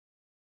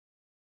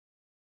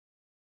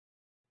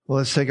Well,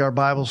 let's take our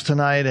Bibles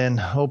tonight and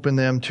open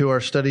them to our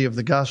study of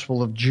the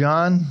Gospel of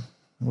John.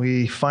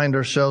 We find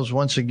ourselves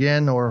once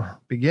again, or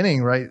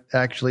beginning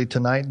actually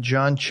tonight,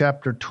 John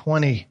chapter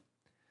 20.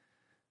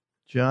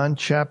 John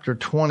chapter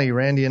 20.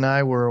 Randy and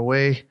I were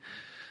away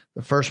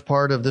the first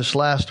part of this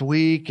last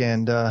week,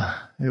 and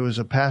it was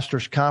a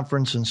pastor's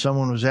conference, and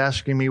someone was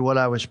asking me what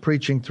I was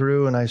preaching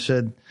through, and I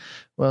said,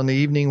 well, in the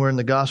evening we're in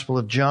the Gospel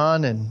of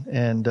John,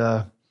 and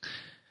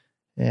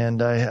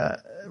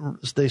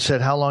they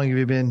said, how long have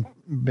you been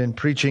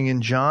preaching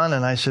in John?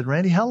 And I said,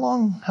 Randy, how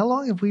long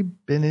have we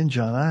been in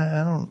John?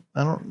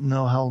 I don't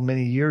know how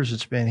many years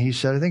it's been. He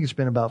said, I think it's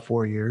been about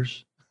 4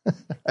 years.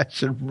 I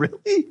said,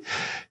 really?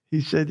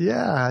 He said,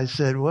 yeah. I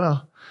said,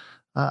 well,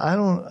 I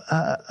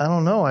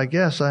don't know. I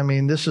guess. I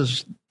mean,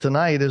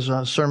 tonight is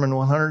sermon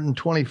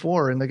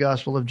 124 in the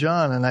Gospel of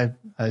John, and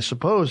I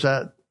suppose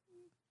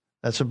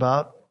that's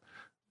about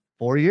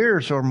 4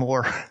 years or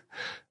more.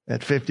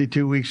 At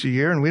 52 weeks a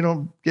year, and we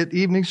don't get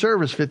evening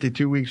service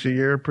 52 weeks a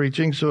year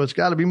preaching, so it's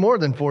got to be more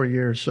than 4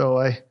 years. So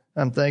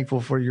I'm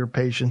thankful for your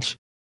patience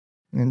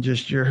and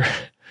just your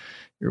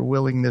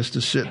willingness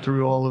to sit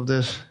through all of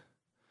this.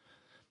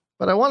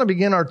 But I want to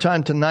begin our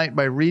time tonight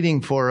by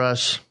reading for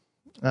us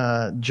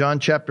John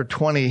chapter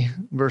 20,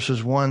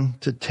 verses 1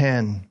 to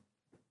 10.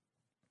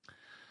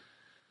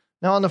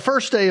 Now, on the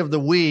first day of the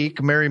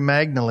week, Mary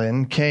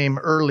Magdalene came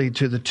early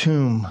to the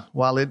tomb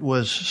while it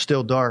was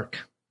still dark,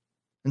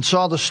 and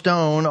saw the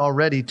stone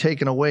already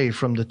taken away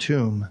from the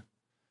tomb.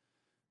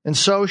 And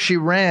so she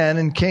ran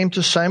and came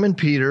to Simon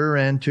Peter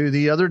and to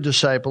the other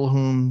disciple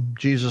whom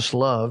Jesus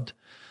loved,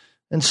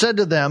 and said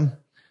to them,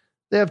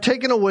 they have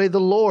taken away the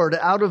Lord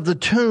out of the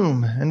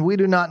tomb, and we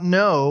do not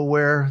know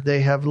where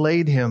they have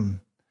laid him.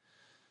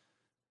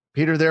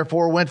 Peter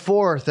therefore went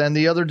forth, and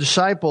the other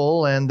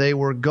disciple, and they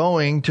were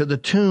going to the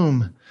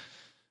tomb.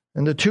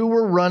 And the two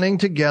were running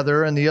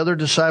together, and the other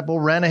disciple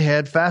ran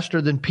ahead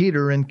faster than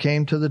Peter and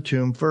came to the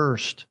tomb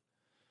first.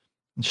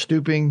 And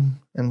stooping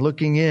and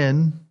looking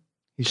in,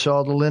 he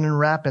saw the linen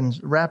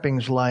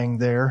wrappings lying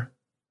there,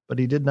 but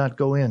he did not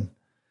go in.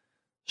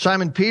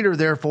 Simon Peter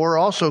therefore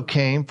also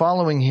came,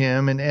 following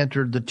him, and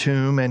entered the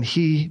tomb, and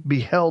he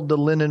beheld the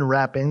linen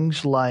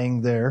wrappings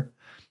lying there,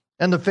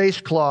 and the face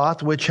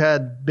cloth which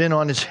had been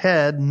on his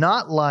head,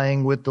 not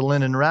lying with the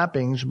linen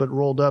wrappings, but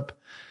rolled up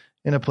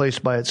in a place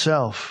by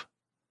itself.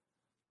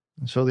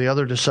 And so the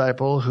other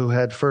disciple who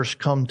had first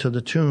come to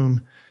the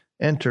tomb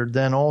entered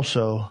then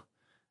also,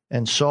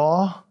 and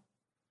saw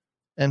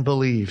and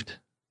believed.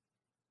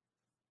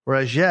 For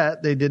as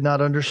yet they did not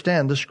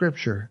understand the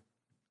scripture,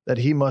 that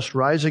he must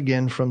rise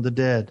again from the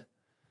dead.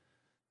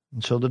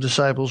 And so the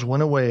disciples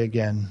went away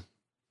again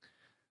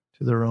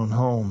to their own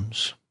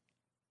homes.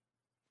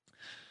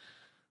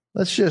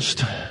 Let's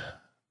just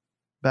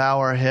bow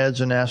our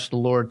heads and ask the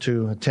Lord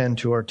to attend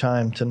to our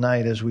time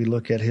tonight as we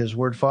look at his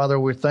word. Father,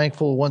 we're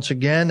thankful once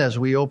again as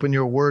we open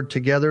your word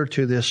together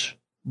to this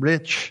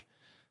rich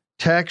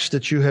text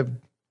that you have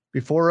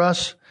before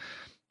us.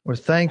 We're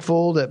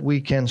thankful that we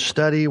can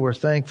study. We're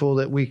thankful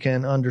that we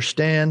can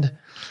understand.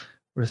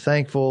 We're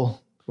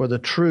thankful for the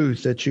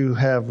truth that you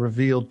have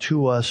revealed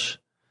to us.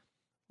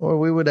 Or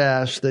we would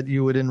ask that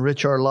you would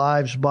enrich our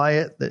lives by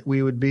it, that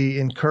we would be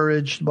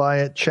encouraged by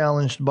it,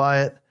 challenged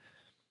by it,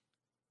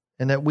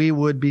 and that we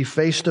would be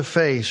face to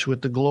face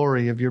with the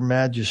glory of your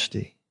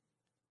majesty.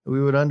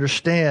 We would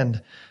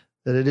understand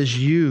that it is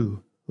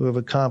you who have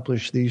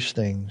accomplished these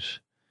things.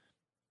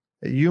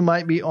 That you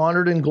might be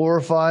honored and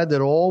glorified,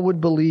 that all would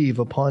believe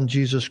upon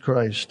Jesus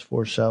Christ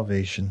for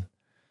salvation.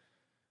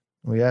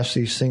 We ask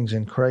these things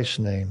in Christ's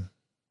name.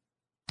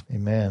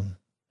 Amen.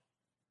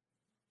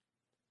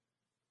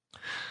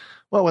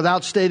 Well,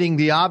 without stating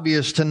the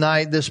obvious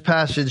tonight, this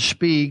passage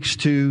speaks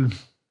to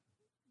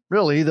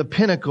really the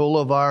pinnacle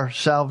of our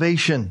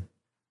salvation,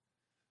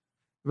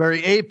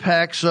 very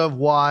apex of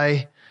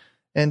why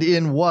and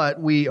in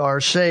what we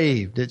are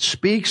saved. It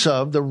speaks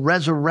of the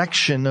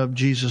resurrection of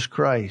Jesus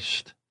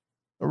Christ,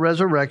 the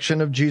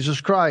resurrection of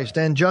Jesus Christ.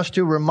 And just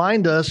to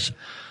remind us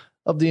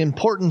of the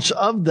importance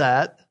of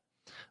that,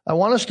 I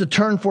want us to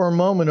turn for a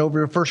moment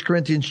over to 1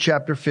 Corinthians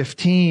chapter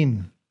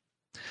 15,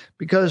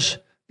 because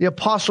the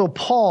Apostle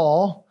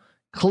Paul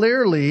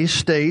clearly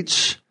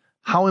states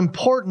how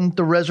important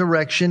the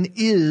resurrection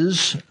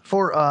is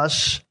for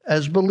us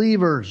as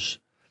believers.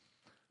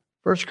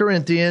 1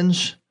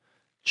 Corinthians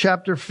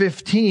chapter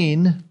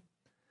 15,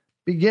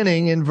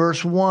 beginning in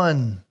verse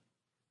 1.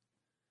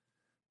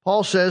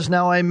 Paul says,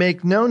 now I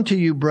make known to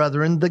you,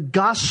 brethren, the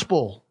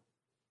gospel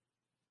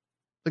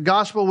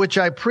which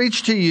I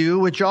preached to you,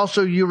 which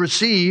also you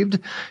received,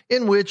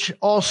 in which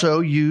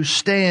also you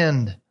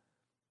stand,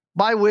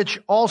 by which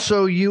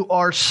also you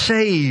are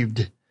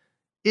saved,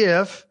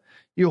 if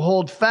you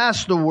hold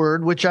fast the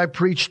word which I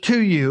preached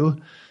to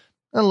you,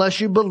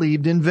 unless you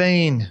believed in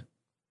vain.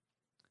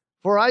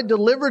 For I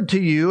delivered to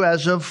you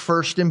as of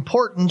first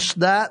importance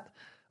what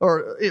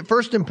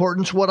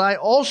I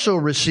also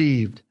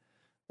received,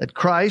 that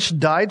Christ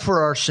died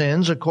for our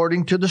sins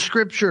according to the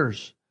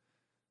Scriptures,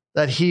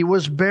 that he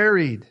was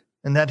buried,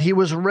 and that he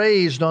was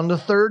raised on the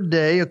third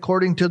day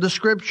according to the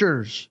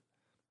Scriptures,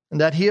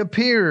 and that he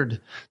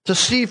appeared to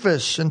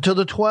Cephas and to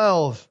the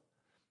 12.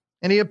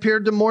 And he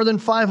appeared to more than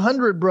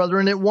 500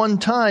 brethren at one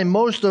time,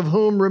 most of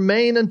whom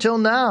remain until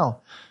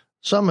now.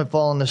 Some have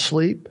fallen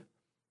asleep.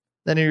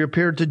 Then he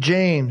appeared to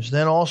James,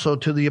 then also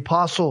to the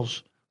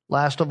apostles.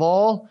 Last of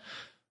all,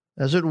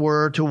 as it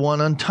were, to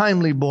one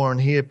untimely born,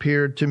 he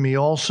appeared to me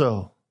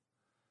also.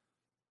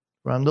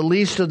 For I am the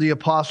least of the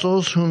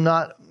apostles,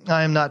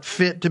 I am not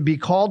fit to be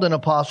called an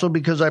apostle,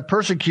 because I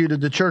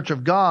persecuted the church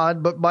of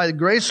God, but by the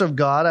grace of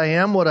God I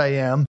am what I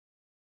am.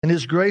 And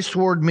his grace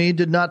toward me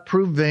did not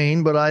prove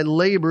vain, but I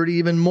labored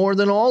even more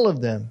than all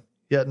of them.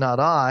 Yet not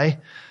I,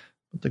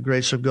 but the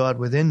grace of God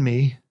within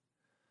me.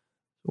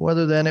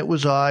 Whether then it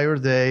was I or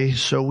they,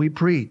 so we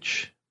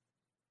preach,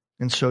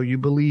 and so you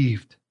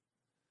believed.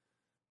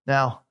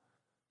 Now,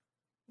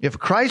 if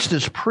Christ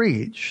is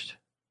preached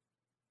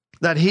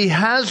that he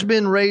has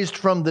been raised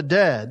from the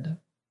dead,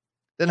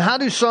 then how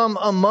do some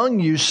among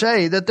you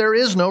say that there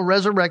is no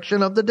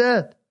resurrection of the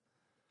dead?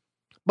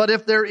 But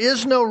if there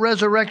is no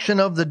resurrection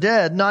of the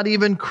dead, not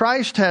even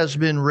Christ has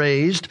been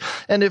raised.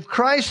 And if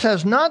Christ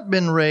has not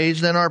been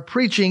raised, then our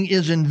preaching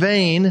is in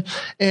vain,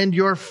 and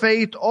your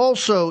faith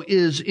also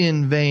is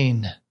in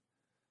vain.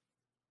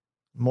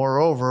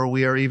 Moreover,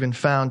 we are even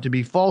found to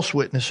be false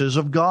witnesses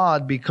of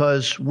God,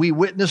 because we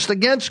witnessed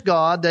against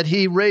God that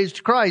he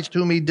raised Christ,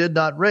 whom he did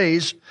not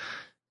raise,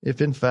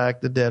 if in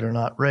fact the dead are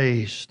not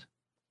raised.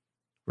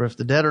 For if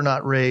the dead are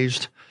not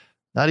raised,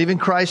 not even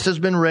Christ has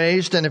been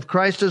raised, and if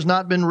Christ has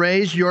not been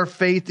raised, your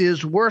faith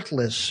is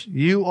worthless.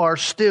 You are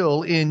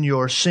still in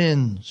your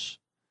sins.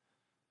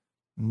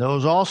 And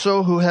those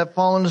also who have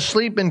fallen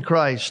asleep in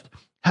Christ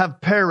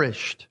have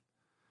perished.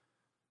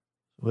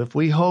 So if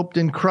we hoped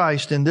in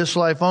Christ in this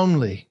life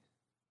only,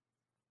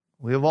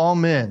 we of all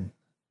men,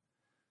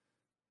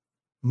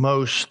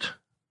 most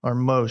are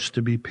most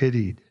to be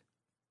pitied.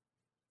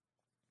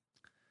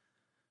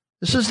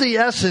 This is the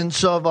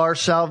essence of our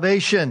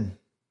salvation.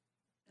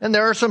 And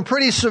there are some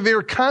pretty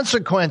severe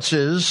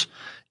consequences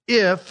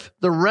if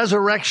the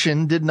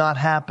resurrection did not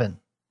happen.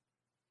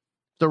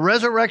 The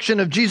resurrection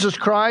of Jesus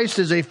Christ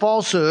is a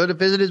falsehood,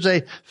 if it is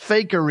a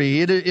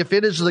fakery, if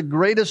it is the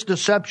greatest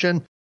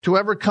deception to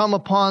ever come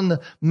upon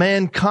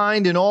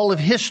mankind in all of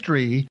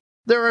history,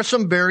 there are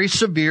some very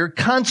severe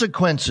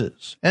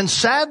consequences. And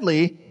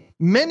sadly,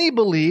 many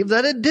believe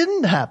that it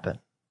didn't happen.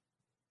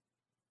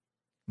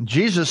 In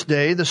Jesus'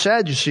 day, the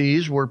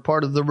Sadducees were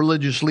part of the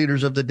religious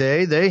leaders of the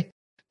day. They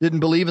didn't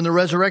believe in the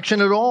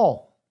resurrection at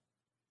all.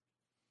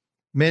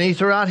 Many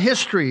throughout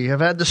history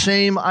have had the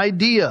same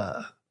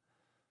idea.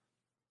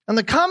 And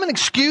the common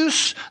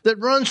excuse that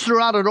runs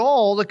throughout it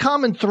all, the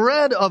common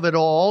thread of it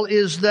all,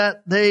 is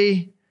that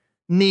they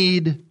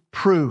need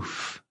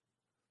proof.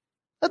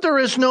 That there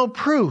is no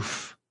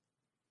proof.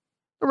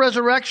 The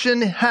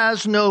resurrection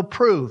has no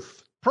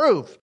proof.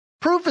 Proof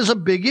is a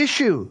big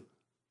issue.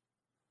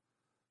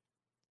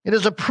 It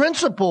is a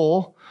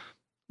principle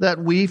that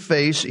we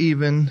face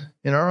even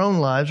in our own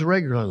lives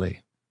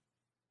regularly.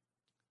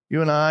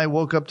 You and I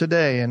woke up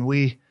today and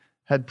we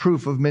had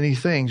proof of many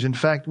things. In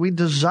fact, we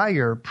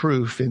desire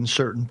proof in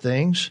certain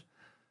things.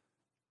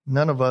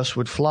 None of us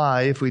would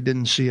fly if we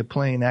didn't see a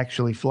plane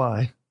actually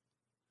fly.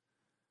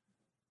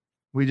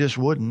 We just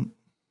wouldn't.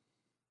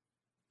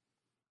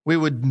 We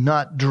would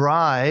not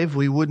drive.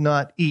 We would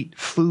not eat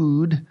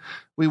food.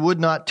 We would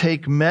not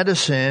take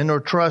medicine or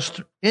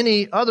trust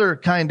any other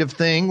kind of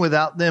thing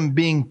without them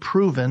being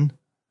proven.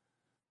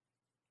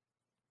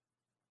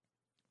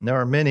 There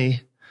are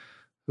many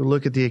who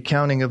look at the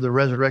accounting of the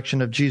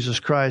resurrection of Jesus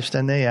Christ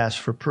and they ask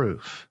for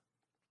proof.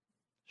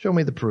 Show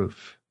me the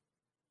proof.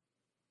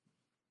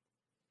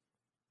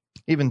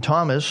 Even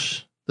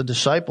Thomas, the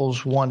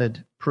disciples,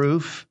 wanted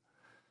proof.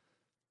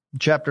 In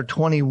chapter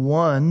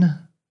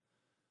 21,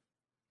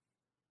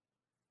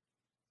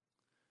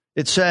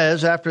 it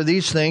says, after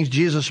these things,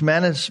 Jesus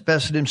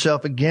manifested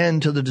himself again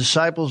to the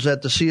disciples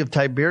at the Sea of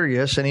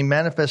Tiberias, and he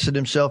manifested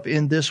himself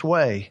in this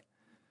way.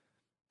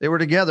 They were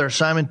together,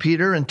 Simon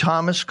Peter and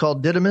Thomas,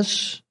 called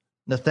Didymus,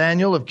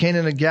 Nathanael of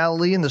Cana of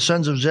Galilee, and the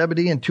sons of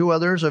Zebedee, and two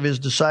others of his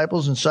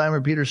disciples. And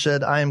Simon Peter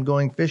said, I am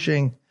going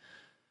fishing.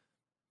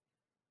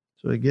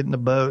 So they get in the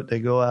boat, they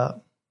go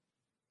out.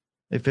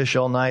 They fish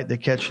all night, they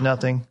catch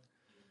nothing.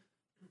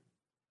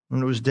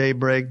 When it was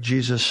daybreak,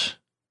 Jesus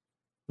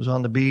was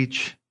on the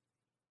beach.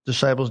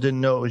 Disciples didn't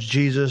know it was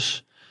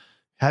Jesus.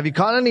 Have you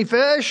caught any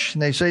fish?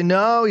 And they say,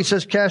 no. He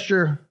says, cast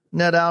your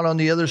net out on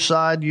the other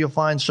side. You'll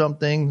find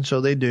something. So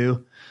they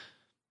do.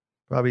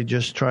 Probably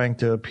just trying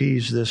to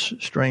appease this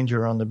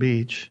stranger on the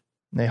beach.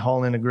 And they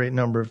haul in a great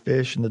number of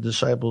fish. And the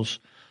disciples,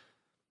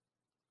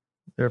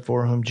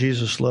 therefore, whom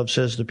Jesus loved,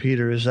 says to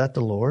Peter, is that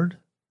the Lord?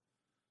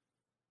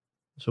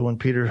 So when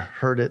Peter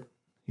heard it,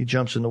 he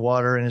jumps in the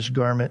water in his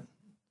garment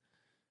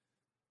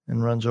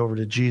and runs over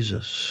to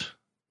Jesus.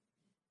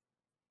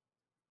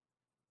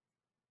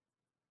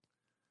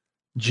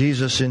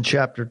 Jesus in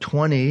chapter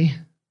 20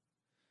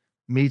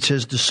 meets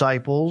his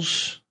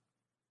disciples.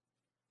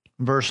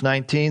 Verse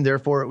 19,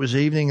 therefore it was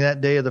evening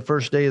that day of the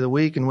first day of the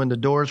week, and when the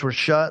doors were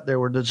shut, there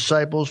were the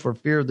disciples for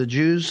fear of the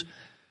Jews.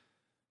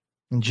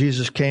 And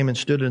Jesus came and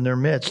stood in their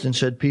midst and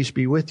said, peace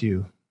be with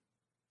you.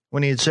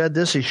 When he had said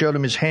this, he showed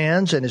him his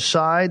hands and his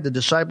side. The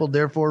disciples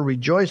therefore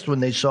rejoiced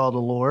when they saw the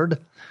Lord.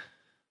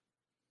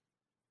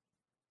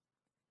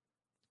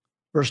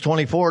 Verse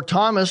 24,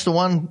 Thomas, the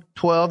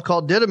 112,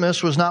 called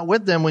Didymus, was not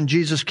with them when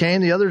Jesus came.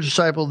 The other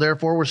disciples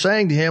therefore were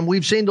saying to him,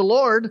 we've seen the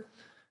Lord.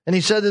 And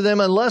he said to them,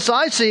 unless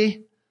I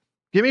see,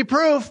 give me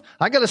proof.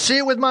 I got to see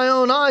it with my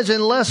own eyes.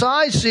 Unless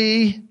I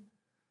see,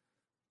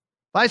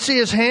 if I see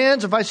his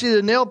hands, if I see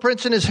the nail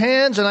prints in his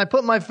hands, and I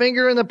put my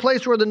finger in the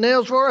place where the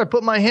nails were, I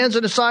put my hands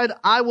in his side,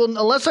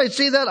 unless I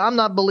see that, I'm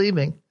not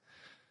believing.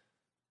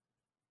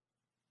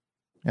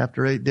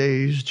 After 8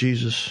 days,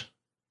 Jesus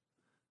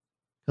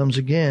comes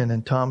again,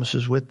 and Thomas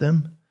is with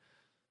them.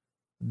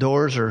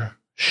 Doors are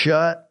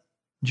shut.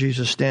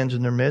 Jesus stands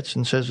in their midst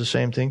and says the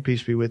same thing,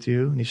 peace be with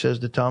you. And he says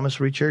to Thomas,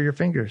 reach here your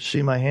fingers.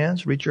 See my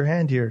hands? Reach your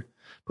hand here.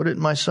 Put it in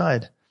my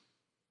side.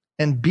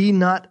 And be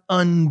not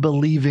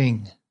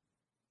unbelieving,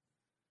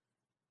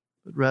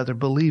 but rather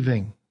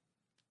believing.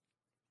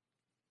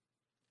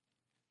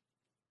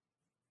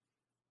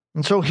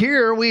 And so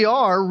here we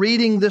are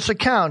reading this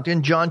account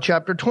in John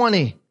chapter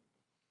 20.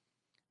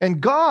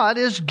 And God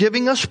is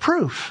giving us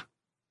proof.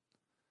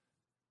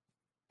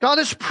 God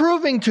is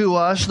proving to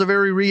us the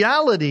very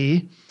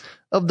reality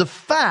of the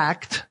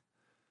fact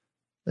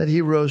that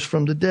he rose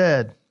from the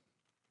dead.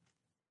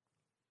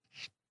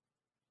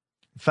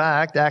 In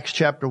fact, Acts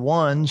chapter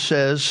 1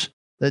 says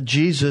that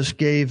Jesus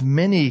gave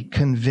many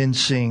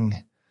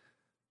convincing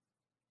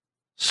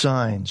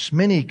signs,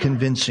 many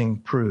convincing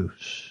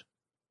proofs.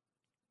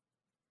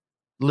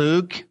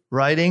 Luke,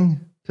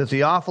 writing to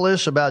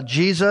Theophilus about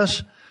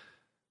Jesus,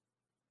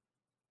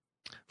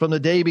 from the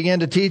day he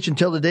began to teach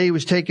until the day he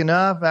was taken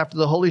up, after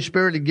the Holy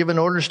Spirit had given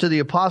orders to the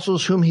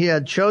apostles whom he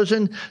had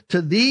chosen,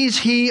 to these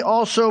he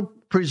also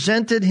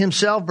presented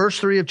himself, verse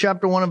 3 of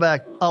chapter 1 of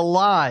Acts,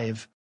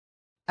 alive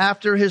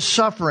after his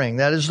suffering,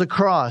 that is the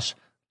cross.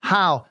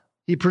 How?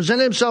 He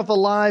presented himself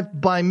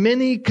alive by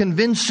many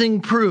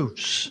convincing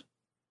proofs,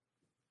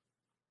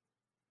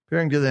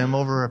 appearing to them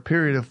over a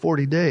period of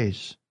 40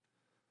 days,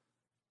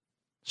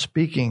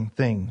 speaking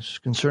things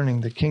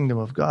concerning the kingdom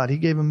of God. He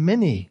gave them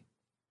many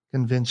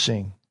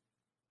convincing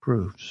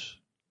proofs.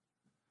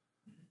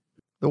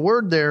 The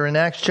word there in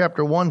Acts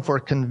chapter 1 for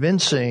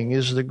convincing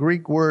is the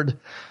Greek word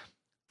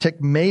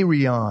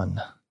tekmerion.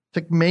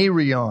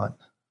 Tekmerion.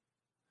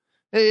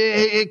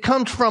 It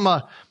comes from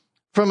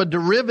a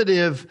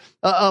derivative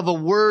of a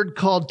word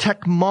called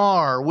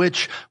tekmar,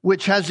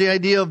 which has the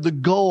idea of the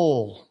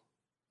goal.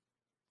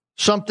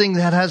 Something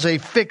that has a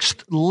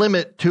fixed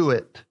limit to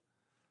it.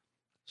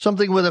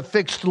 Something with a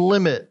fixed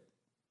limit.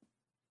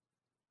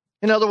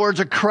 In other words,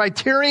 a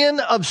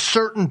criterion of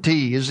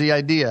certainty is the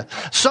idea.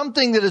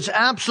 Something that is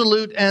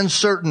absolute and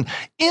certain.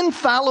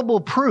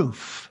 Infallible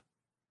proof.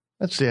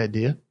 That's the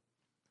idea.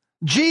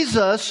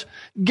 Jesus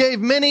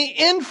gave many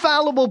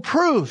infallible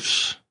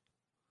proofs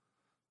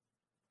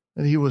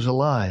that he was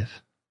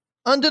alive.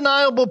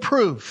 Undeniable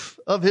proof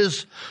of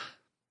his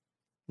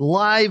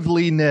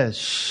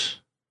liveliness.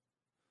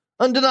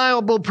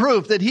 Undeniable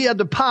proof that he had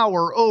the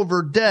power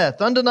over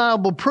death.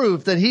 Undeniable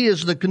proof that he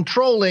is the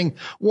controlling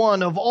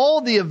one of all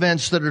the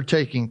events that are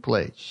taking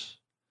place.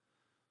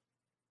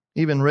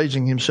 Even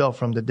raising himself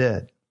from the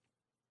dead.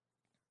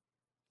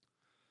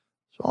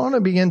 So I want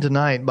to begin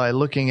tonight by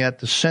looking at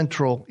the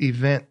central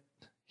event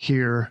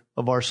here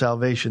of our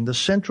salvation. The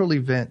central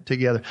event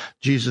together.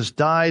 Jesus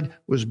died,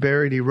 was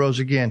buried, he rose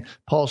again.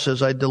 Paul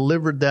says, I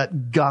delivered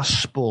that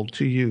gospel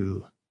to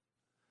you.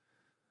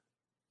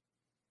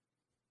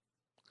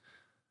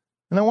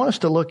 And I want us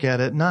to look at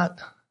it not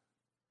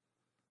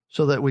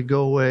so that we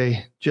go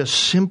away just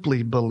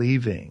simply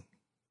believing.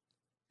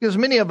 Because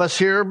many of us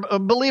here are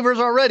believers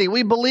already.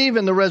 We believe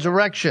in the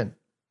resurrection.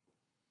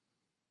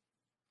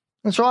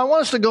 And so I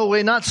want us to go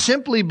away not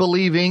simply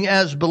believing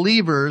as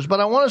believers,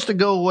 but I want us to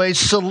go away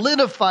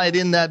solidified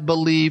in that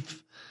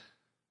belief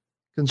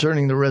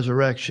concerning the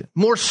resurrection.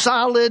 More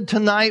solid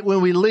tonight when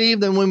we leave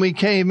than when we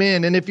came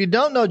in. And if you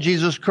don't know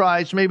Jesus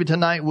Christ, maybe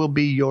tonight will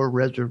be your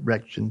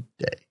resurrection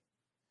day.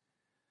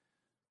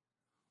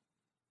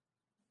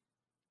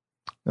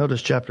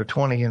 Notice chapter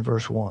 20 and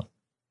verse 1.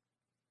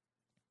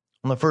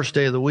 On the first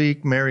day of the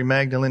week, Mary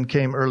Magdalene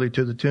came early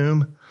to the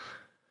tomb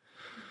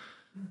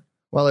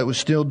while it was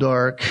still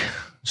dark,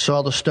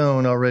 saw the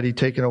stone already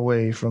taken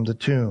away from the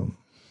tomb.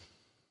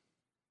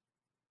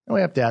 And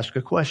we have to ask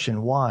a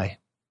question. Why?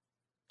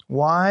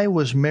 Why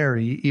was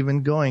Mary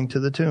even going to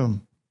the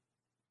tomb?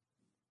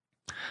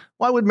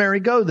 Why would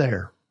Mary go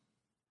there?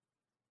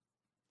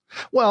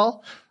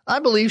 Well, I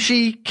believe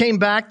she came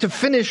back to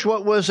finish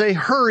what was a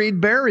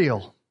hurried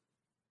burial.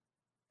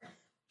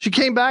 She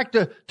came back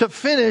to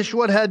finish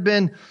what had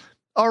been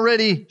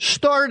already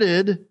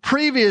started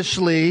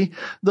previously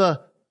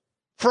the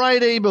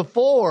Friday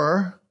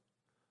before.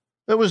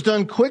 That was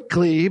done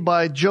quickly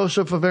by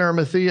Joseph of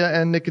Arimathea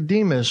and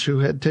Nicodemus, who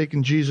had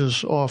taken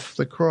Jesus off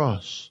the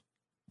cross.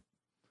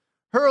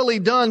 Hurriedly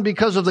done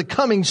because of the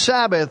coming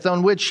Sabbath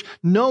on which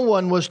no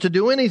one was to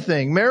do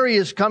anything. Mary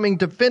is coming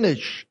to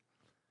finish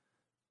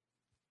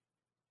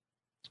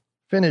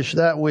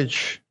that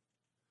which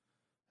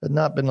had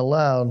not been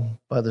allowed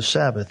by the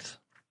Sabbath.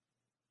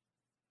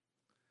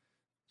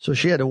 So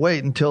she had to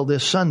wait until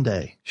this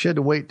Sunday. She had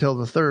to wait till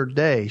the third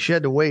day. She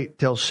had to wait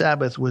till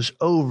Sabbath was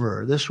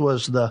over. This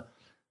was the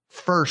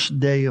first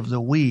day of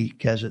the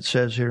week, as it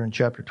says here in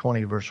chapter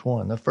 20, verse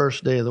 1. The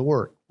first day of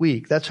the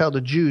week. That's how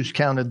the Jews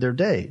counted their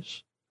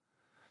days.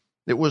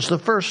 It was the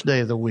first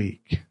day of the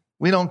week.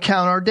 We don't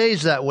count our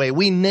days that way.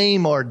 We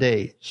name our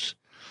days.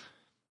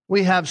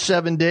 We have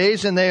 7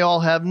 days and they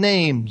all have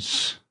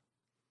names.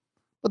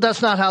 But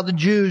that's not how the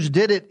Jews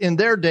did it in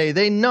their day.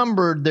 They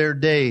numbered their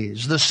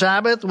days. The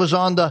Sabbath was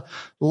on the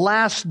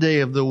last day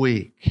of the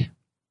week.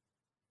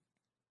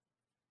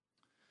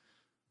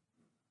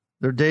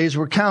 Their days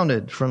were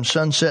counted from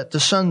sunset to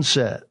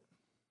sunset.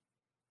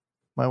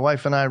 My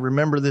wife and I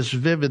remember this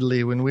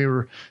vividly when we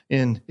were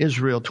in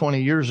Israel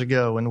 20 years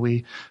ago and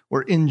we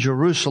were in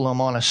Jerusalem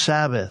on a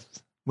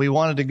Sabbath. We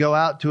wanted to go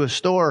out to a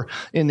store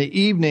in the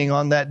evening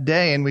on that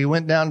day, and we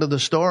went down to the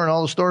store and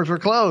all the stores were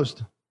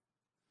closed.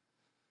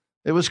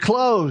 It was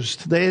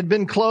closed. They had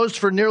been closed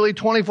for nearly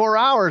 24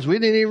 hours. We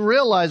didn't even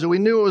realize it. We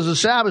knew it was a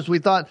Sabbath. We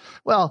thought,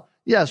 well,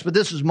 yes, but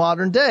this is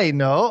modern day.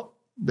 No,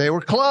 they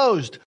were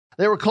closed.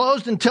 They were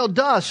closed until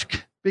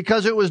dusk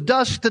because it was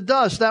dusk to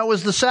dusk. That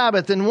was the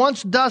Sabbath. And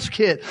once dusk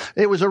hit,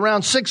 it was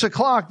around 6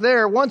 o'clock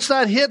there. Once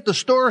that hit, the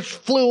stores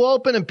flew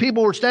open and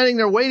people were standing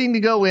there waiting to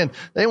go in.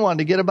 They wanted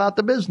to get about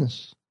the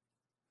business.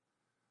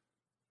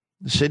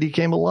 The city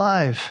came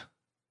alive.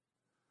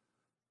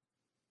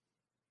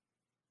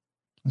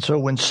 And so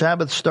when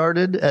Sabbath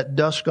started at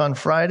dusk on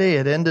Friday,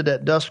 it ended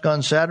at dusk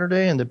on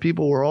Saturday, and the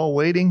people were all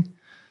waiting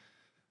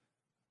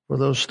for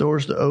those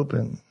stores to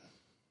open.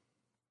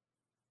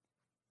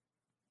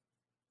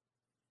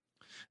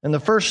 And the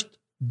first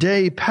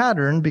day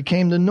pattern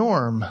became the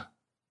norm.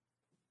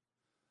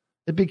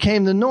 It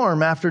became the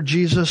norm after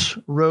Jesus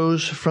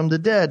rose from the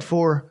dead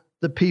for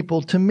the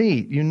people to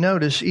meet. You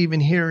notice even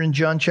here in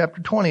John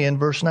chapter 20 and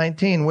verse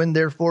 19, when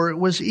therefore it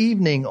was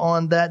evening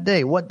on that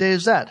day. What day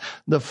is that?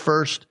 The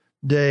first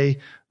day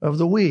of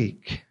the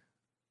week.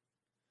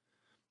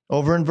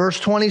 Over in verse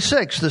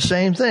 26, the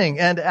same thing.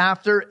 And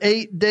after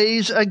 8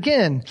 days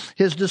again,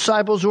 his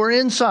disciples were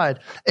inside.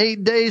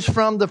 8 days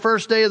from the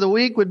first day of the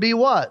week would be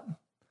what?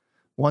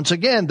 Once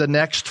again, the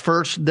next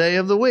first day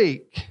of the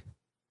week.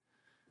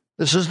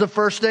 This is the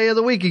first day of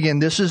the week again.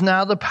 This is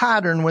now the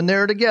pattern when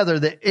they're together.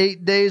 The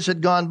 8 days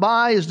had gone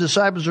by. His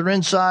disciples are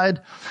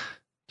inside.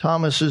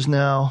 Thomas is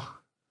now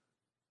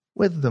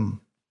with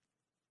them.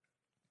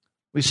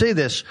 We see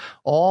this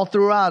all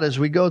throughout as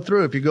we go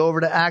through. If you go over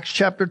to Acts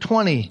chapter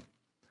 20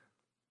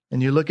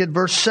 and you look at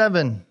verse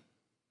 7,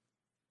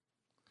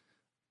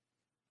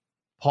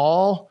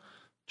 Paul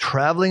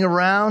traveling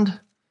around,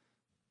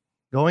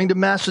 going to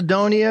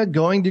Macedonia,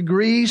 going to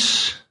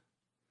Greece.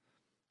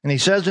 And he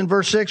says in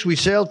verse 6, we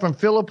sailed from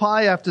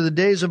Philippi after the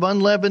days of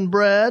unleavened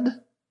bread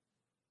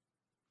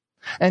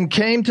and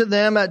came to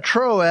them at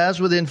Troas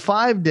within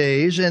 5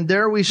 days, and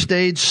there we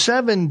stayed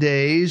 7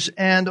 days.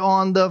 And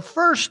on the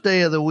first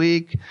day of the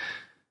week,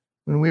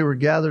 when we were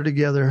gathered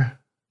together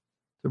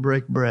to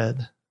break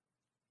bread.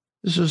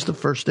 This is the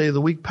first day of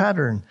the week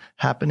pattern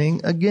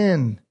happening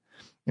again.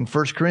 In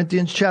 1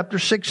 Corinthians chapter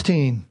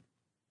 16,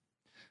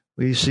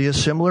 we see a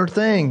similar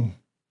thing.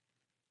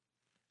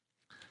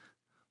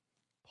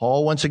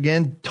 Paul, once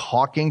again,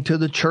 talking to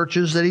the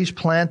churches that he's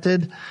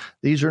planted.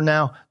 These are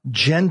now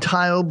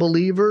Gentile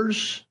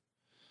believers.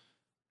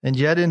 And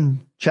yet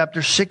in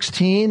chapter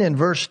 16 and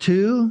verse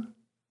 2,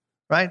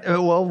 right?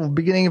 Well,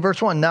 beginning in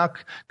verse 1. Now,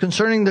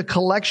 concerning the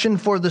collection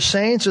for the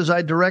saints, as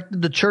I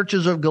directed the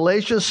churches of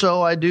Galatia,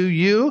 so I do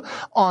you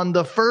on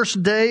the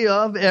first day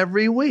of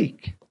every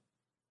week.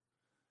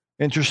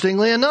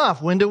 Interestingly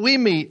enough, when do we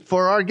meet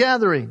for our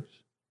gatherings?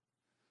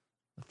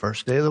 The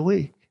first day of the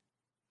week.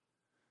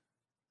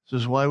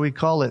 This is why we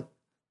call it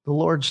the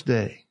Lord's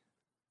Day.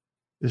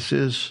 This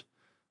is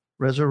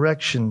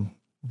Resurrection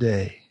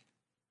Day.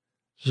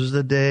 This is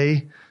the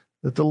day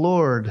that the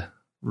Lord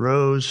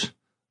rose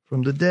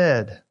from the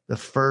dead, the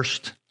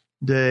first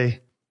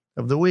day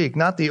of the week.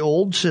 Not the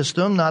old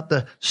system, not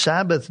the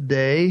Sabbath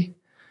day.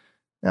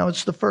 Now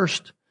it's the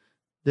first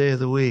day of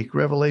the week.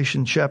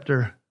 Revelation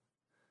chapter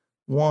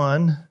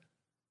 1.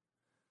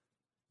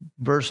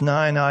 Verse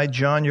 9, I,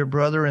 John, your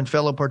brother and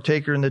fellow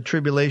partaker in the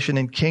tribulation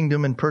and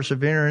kingdom and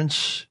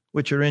perseverance,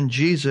 which are in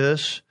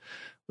Jesus,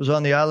 was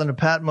on the island of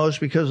Patmos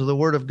because of the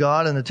word of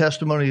God and the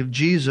testimony of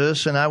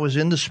Jesus, and I was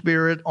in the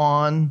Spirit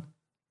on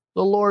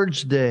the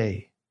Lord's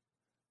Day,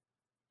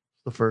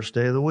 the first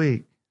day of the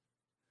week.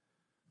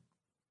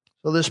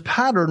 So this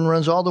pattern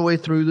runs all the way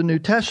through the New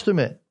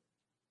Testament.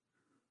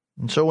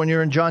 And so when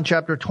you're in John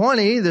chapter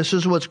 20, this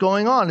is what's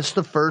going on. It's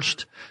the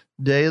first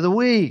day of the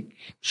week.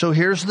 So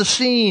here's the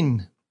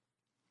scene.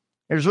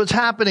 Here's what's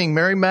happening.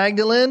 Mary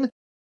Magdalene,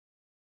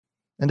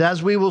 and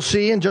as we will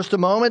see in just a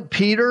moment,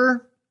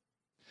 Peter,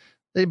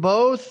 they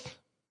both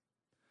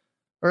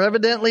are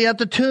evidently at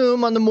the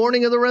tomb on the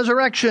morning of the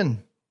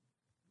resurrection.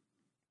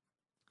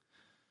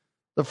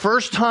 The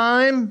first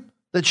time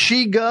that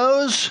she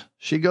goes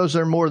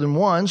there more than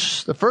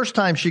once. The first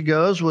time she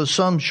goes was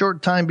some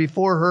short time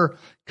before her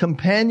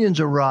companions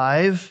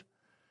arrive.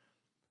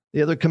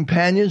 The other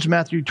companions,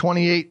 Matthew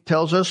 28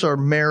 tells us, are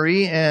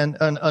Mary and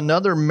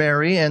another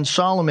Mary and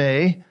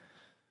Salome.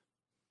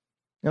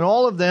 And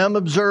all of them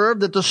observe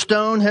that the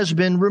stone has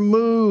been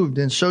removed.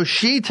 And so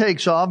she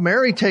takes off,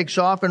 Mary takes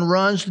off and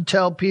runs to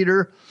tell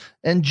Peter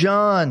and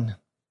John.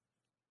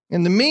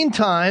 In the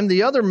meantime,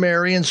 the other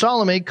Mary and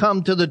Salome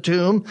come to the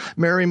tomb.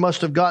 Mary must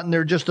have gotten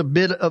there just a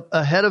bit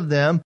ahead of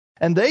them.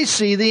 And they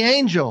see the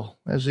angel,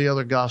 as the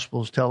other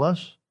Gospels tell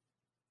us.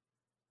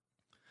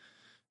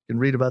 You can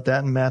read about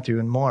that in Matthew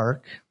and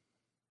Mark.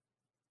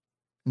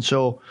 And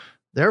so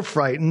they're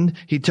frightened.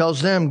 He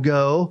tells them,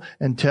 go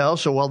and tell.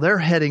 So while they're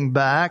heading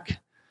back,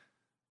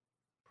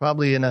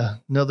 probably in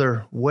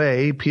another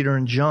way, Peter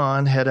and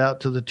John head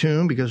out to the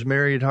tomb because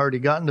Mary had already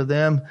gotten to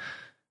them.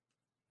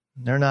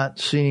 They're not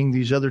seeing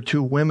these other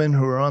two women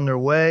who are on their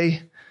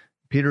way.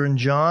 Peter and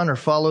John are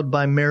followed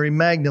by Mary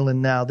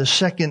Magdalene now, the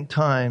second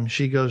time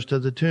she goes to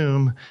the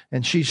tomb,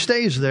 and she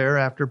stays there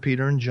after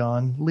Peter and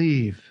John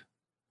leave.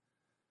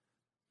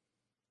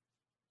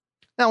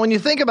 Now, when you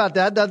think about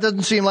that, that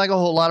doesn't seem like a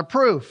whole lot of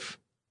proof.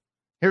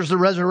 Here's the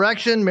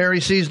resurrection.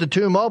 Mary sees the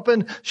tomb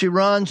open. She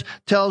runs,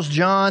 tells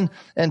John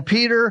and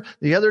Peter.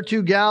 The other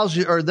two gals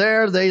are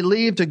there. They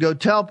leave to go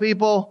tell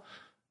people.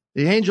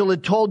 The angel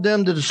had told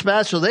them to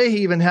dispatch, so they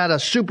even had a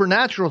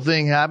supernatural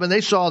thing happen. They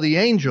saw the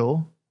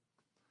angel.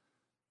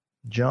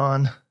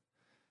 John,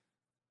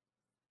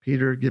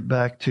 Peter get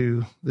back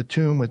to the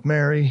tomb with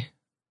Mary.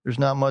 There's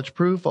not much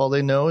proof. All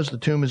they know is the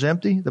tomb is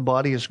empty. The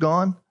body is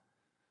gone.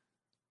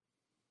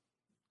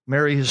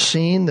 Mary has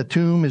seen the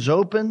tomb is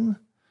open.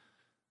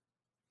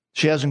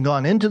 She hasn't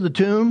gone into the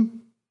tomb.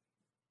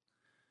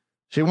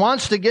 She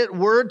wants to get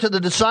word to the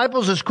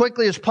disciples as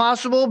quickly as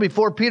possible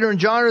before Peter and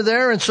John are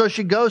there, and so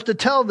she goes to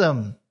tell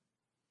them.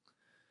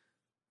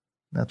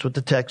 That's what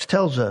the text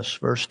tells us.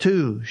 Verse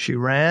 2, she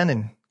ran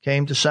and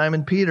came to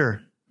Simon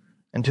Peter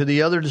and to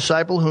the other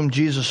disciple whom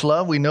Jesus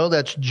loved. We know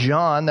that's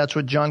John. That's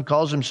what John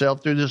calls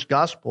himself through this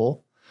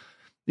gospel.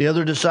 The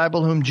other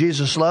disciple whom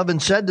Jesus loved,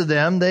 and said to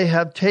them, they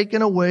have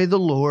taken away the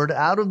Lord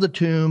out of the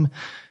tomb,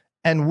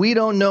 and we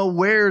don't know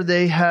where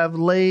they have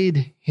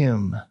laid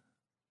him.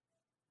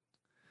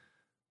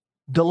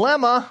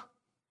 Dilemma.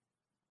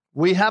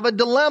 We have a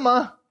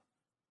dilemma,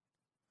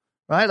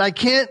 right? I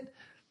can't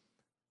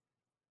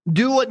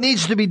do what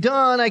needs to be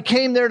done. I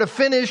came there to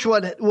finish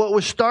what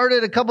was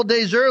started a couple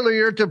days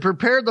earlier to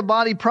prepare the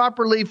body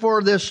properly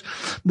for this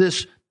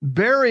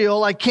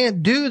burial. I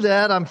can't do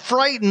that. I'm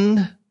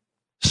frightened.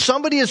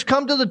 Somebody has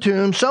come to the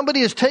tomb.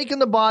 Somebody has taken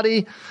the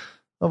body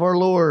of our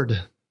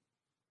Lord.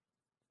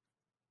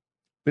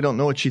 We don't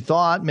know what she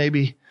thought.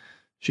 Maybe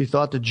she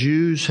thought the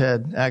Jews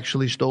had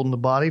actually stolen the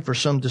body for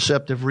some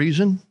deceptive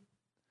reason.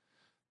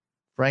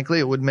 Frankly,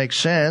 it would make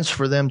sense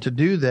for them to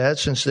do that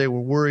since they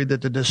were worried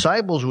that the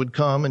disciples would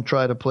come and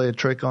try to play a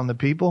trick on the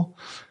people.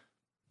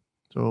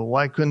 So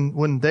why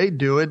wouldn't they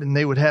do it? And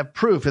they would have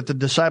proof. If the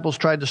disciples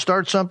tried to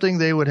start something,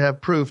 they would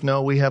have proof.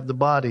 No, we have the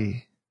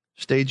body.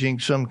 Staging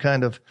some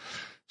kind of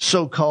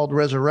so-called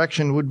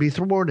resurrection would be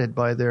thwarted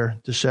by their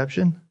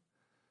deception.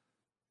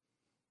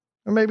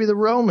 Or maybe the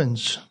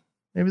Romans.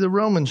 Maybe the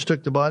Romans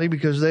took the body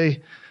because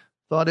they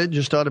thought it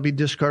just ought to be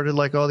discarded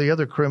like all the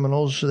other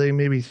criminals. So they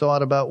maybe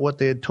thought about what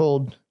they had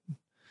told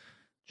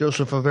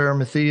Joseph of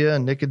Arimathea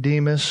and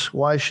Nicodemus.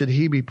 Why should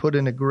he be put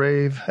in a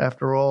grave?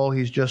 After all,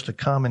 he's just a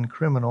common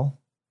criminal.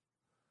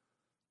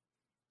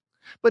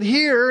 But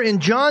here in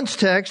John's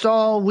text,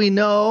 all we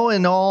know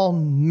and all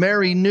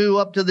Mary knew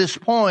up to this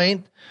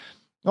point,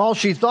 all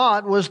she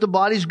thought was the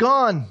body's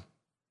gone.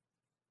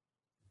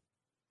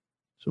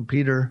 So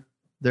Peter,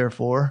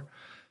 therefore,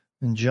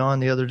 and John,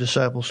 the other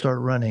disciple, start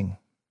running.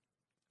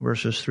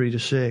 Verses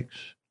 3-6.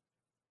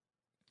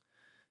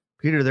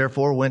 Peter,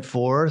 therefore, went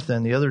forth,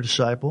 and the other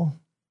disciple,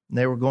 and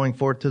they were going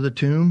forth to the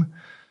tomb,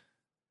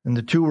 and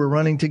the two were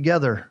running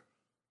together.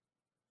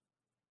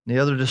 The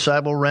other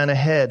disciple ran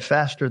ahead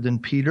faster than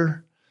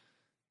Peter,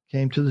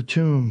 came to the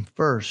tomb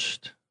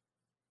first.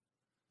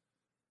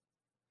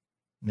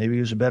 Maybe he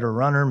was a better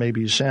runner.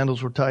 Maybe his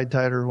sandals were tied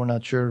tighter. We're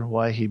not sure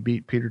why he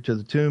beat Peter to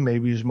the tomb.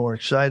 Maybe he was more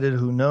excited.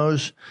 Who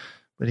knows?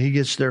 But he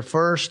gets there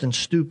first, and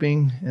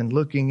stooping and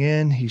looking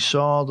in, he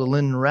saw the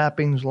linen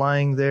wrappings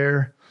lying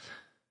there,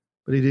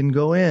 but he didn't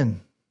go in.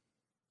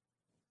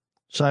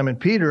 Simon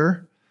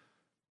Peter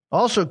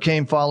also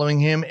came following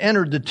him,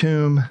 entered the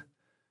tomb,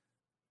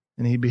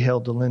 and he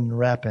beheld the linen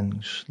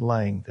wrappings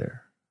lying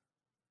there.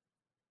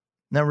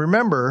 Now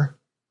remember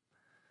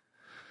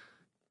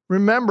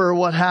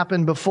what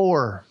happened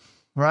before,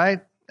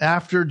 right?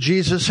 After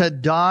Jesus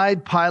had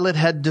died, Pilate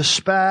had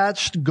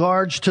dispatched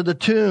guards to the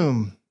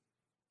tomb.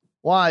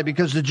 Why?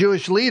 Because the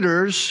Jewish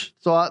leaders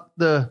thought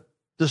the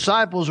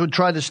disciples would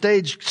try to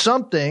stage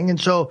something, and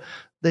so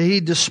he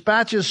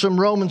dispatches some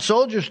Roman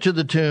soldiers to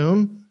the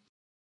tomb.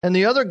 And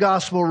the other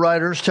gospel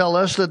writers tell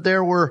us that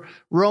there were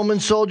Roman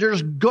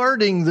soldiers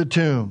guarding the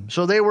tomb.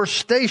 So they were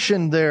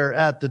stationed there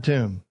at the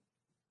tomb.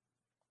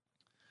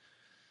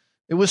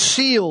 It was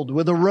sealed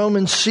with a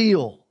Roman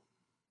seal.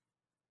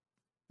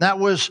 That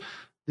was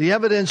the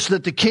evidence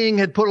that the king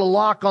had put a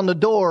lock on the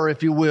door,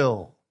 if you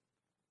will.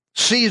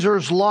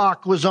 Caesar's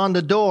lock was on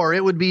the door.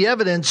 It would be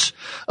evidence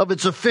of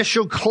its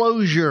official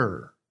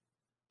closure.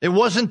 It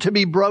wasn't to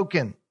be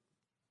broken.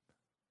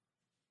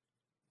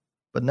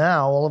 But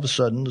now, all of a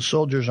sudden, the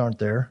soldiers aren't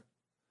there.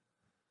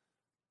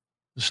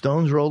 The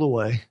stone's rolled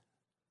away.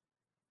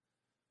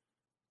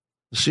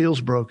 The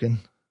seal's broken.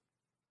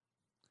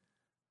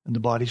 And the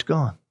body's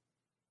gone.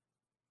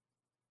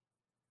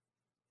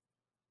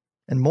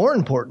 And more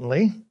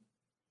importantly,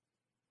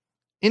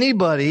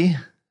 anybody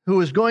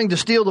who is going to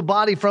steal the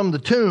body from the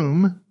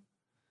tomb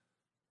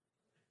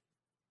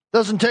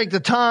doesn't take the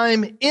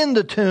time in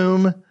the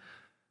tomb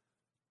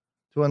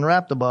to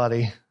unwrap the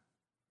body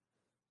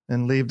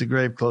and leave the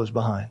grave clothes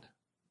behind.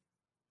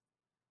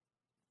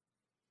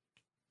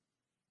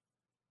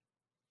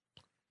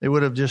 They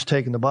would have just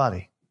taken the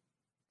body.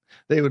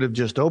 They would have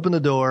just opened the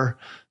door,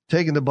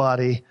 taken the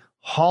body,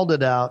 hauled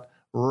it out,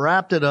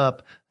 wrapped it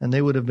up, and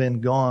they would have been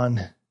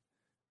gone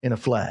in a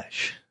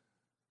flash.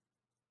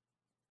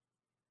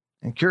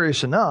 And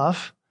curious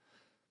enough,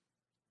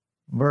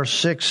 verse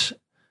 6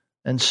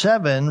 and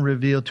 7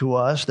 reveal to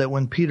us that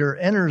when Peter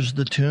enters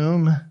the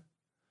tomb,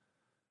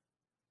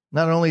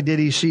 not only did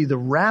he see the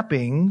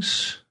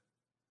wrappings,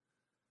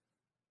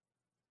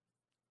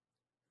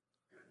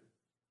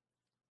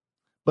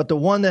 but the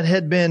one that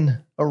had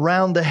been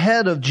around the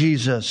head of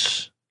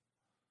Jesus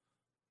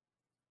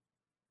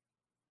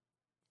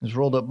is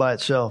rolled up by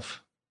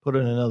itself, put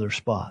in another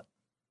spot.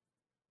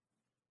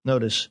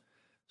 Notice,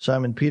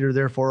 Simon Peter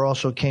therefore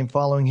also came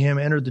following him,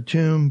 entered the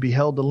tomb,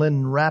 beheld the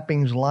linen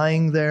wrappings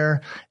lying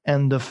there,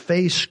 and the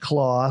face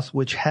cloth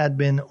which had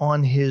been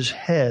on his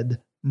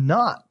head,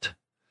 not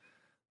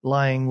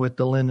lying with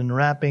the linen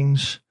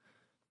wrappings,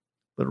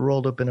 but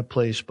rolled up in a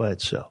place by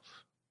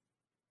itself.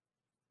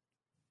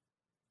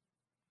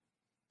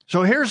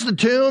 So here's the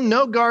tomb.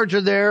 No guards are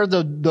there.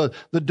 The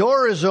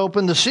door is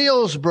open. The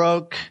seal's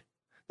broke.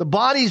 The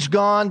body's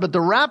gone, but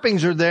the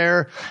wrappings are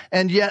there.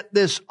 And yet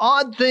this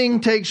odd thing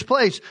takes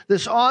place.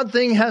 This odd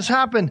thing has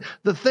happened.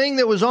 The thing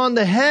that was on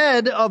the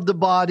head of the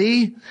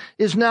body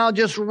is now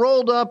just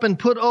rolled up and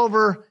put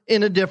over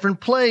in a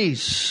different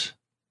place.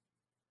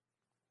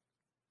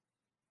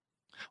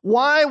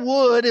 Why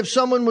would, if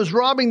someone was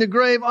robbing the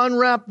grave,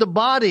 unwrap the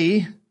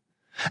body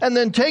and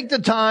then take the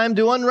time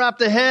to unwrap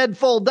the head,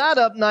 fold that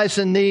up nice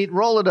and neat,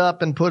 roll it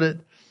up and put it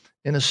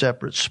in a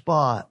separate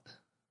spot?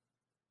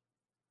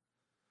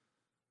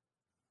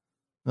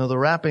 No, the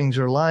wrappings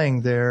are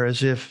lying there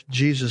as if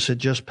Jesus had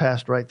just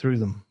passed right through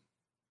them.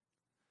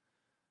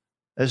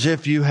 As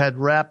if you had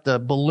wrapped a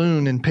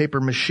balloon in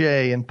paper mache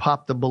and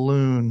popped the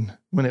balloon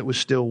when it was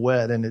still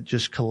wet and it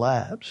just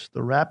collapsed.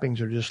 The wrappings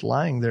are just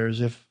lying there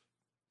as if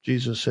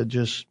Jesus had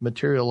just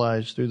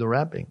materialized through the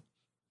wrapping.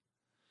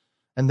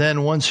 And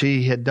then once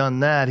he had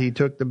done that, he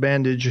took the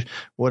bandage,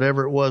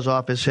 whatever it was,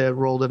 off his head,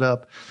 rolled it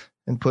up,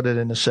 and put it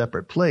in a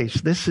separate place.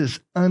 This is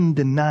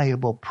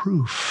undeniable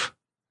proof.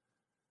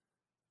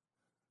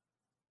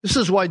 This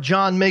is why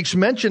John makes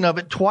mention of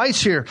it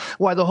twice here.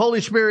 Why the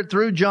Holy Spirit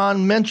through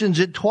John mentions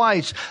it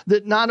twice.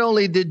 That not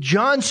only did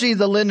John see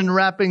the linen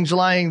wrappings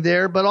lying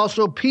there, but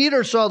also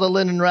Peter saw the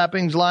linen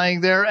wrappings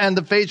lying there and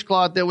the face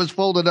cloth that was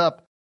folded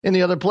up in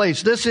the other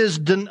place. This is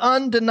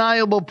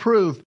undeniable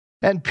proof.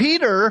 And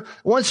Peter,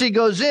 once he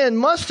goes in,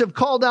 must have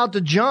called out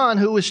to John,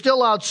 who was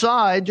still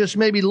outside, just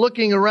maybe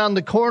looking around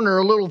the corner,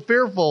 a little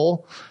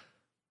fearful.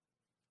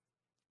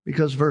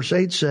 Because verse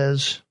 8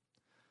 says,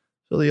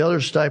 so the other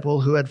disciple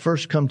who had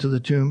first come to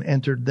the tomb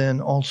entered then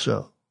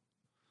also.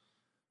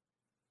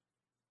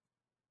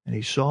 And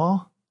he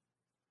saw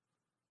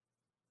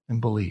and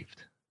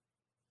believed.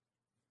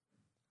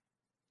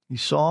 He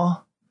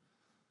saw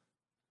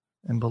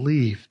and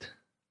believed.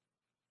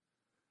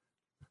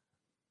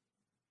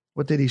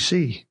 What did he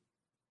see?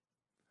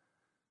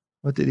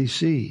 What did he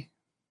see?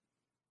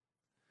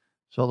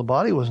 So the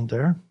body wasn't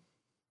there.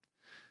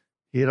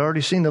 He had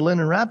already seen the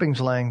linen wrappings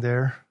lying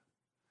there.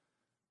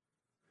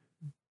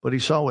 But he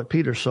saw what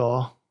Peter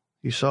saw.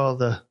 He saw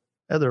the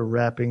other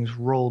wrappings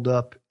rolled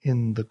up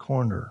in the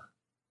corner.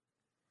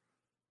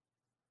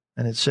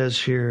 And it says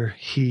here,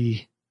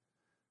 he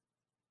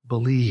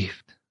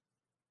believed.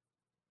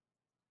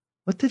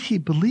 What did he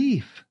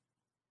believe?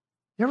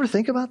 You ever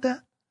think about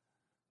that?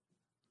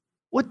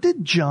 What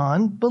did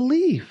John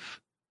believe?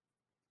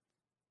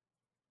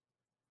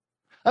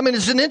 I mean,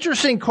 it's an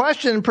interesting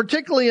question,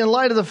 particularly in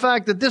light of the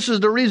fact that this is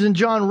the reason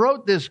John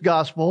wrote this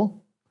gospel.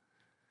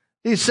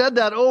 He said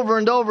that over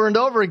and over and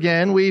over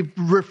again. We've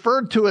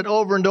referred to it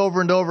over and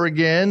over and over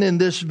again. In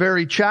this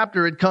very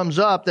chapter, it comes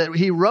up that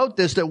he wrote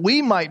this that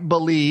we might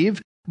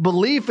believe.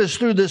 Belief is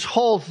through this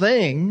whole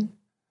thing.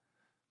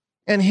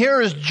 And here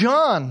is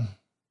John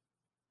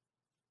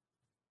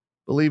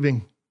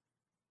believing.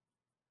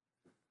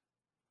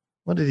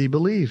 What did he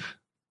believe?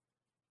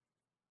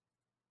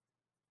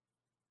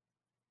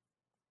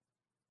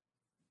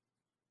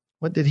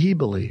 What did he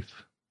believe?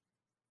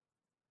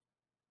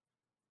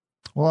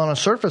 Well, on a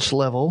surface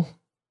level,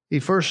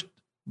 he first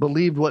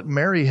believed what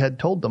Mary had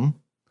told them.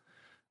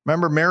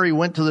 Remember, Mary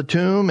went to the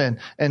tomb and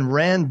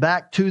ran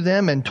back to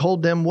them and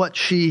told them what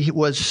she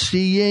was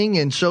seeing.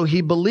 And so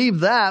he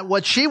believed that.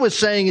 What she was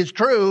saying is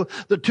true.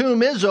 The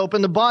tomb is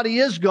open. The body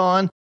is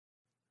gone.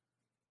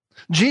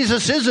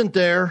 Jesus isn't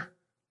there.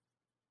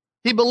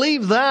 He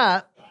believed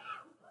that.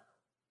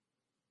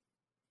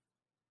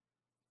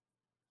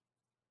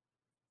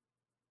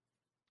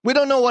 We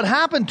don't know what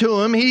happened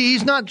to him.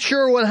 He's not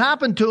sure what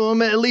happened to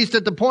him, at least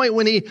at the point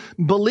when he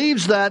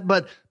believes that,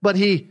 but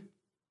he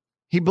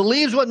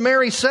believes what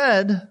Mary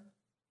said.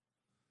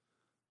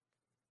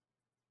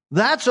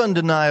 That's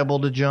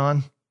undeniable to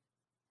John.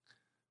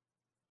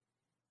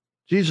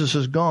 Jesus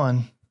is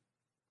gone.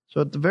 So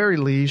at the very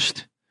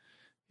least,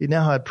 he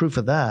now had proof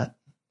of that.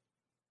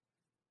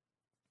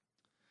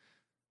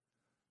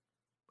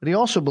 But he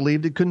also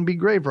believed it couldn't be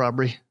grave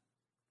robbery.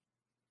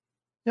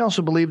 He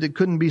also believed it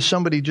couldn't be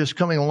somebody just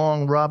coming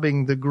along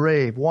robbing the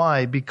grave.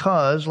 Why?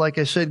 Because, like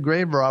I said,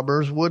 grave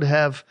robbers would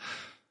have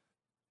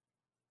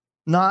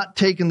not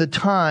taken the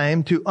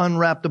time to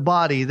unwrap the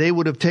body. They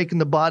would have taken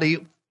the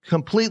body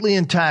completely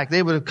intact.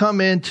 They would have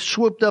come in,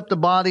 swooped up the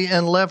body,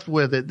 and left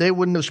with it. They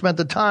wouldn't have spent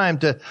the time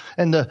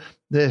and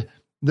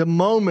the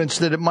moments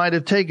that it might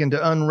have taken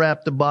to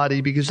unwrap the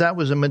body, because that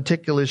was a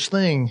meticulous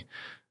thing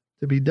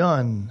to be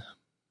done.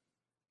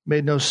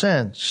 Made no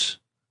sense.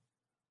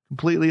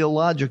 Completely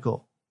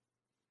illogical.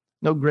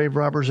 No grave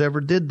robbers ever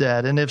did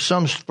that. And if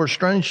some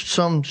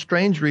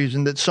strange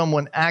reason that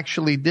someone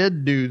actually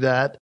did do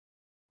that,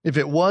 if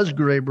it was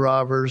grave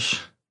robbers,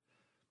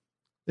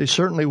 they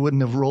certainly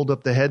wouldn't have rolled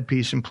up the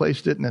headpiece and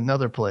placed it in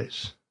another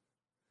place.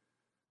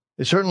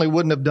 They certainly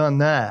wouldn't have done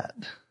that.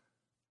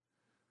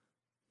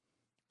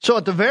 So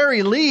at the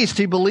very least,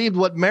 he believed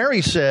what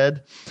Mary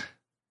said,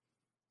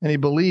 and he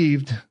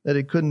believed that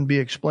it couldn't be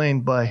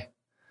explained by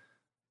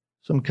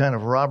some kind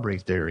of robbery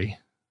theory.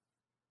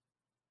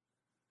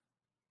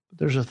 But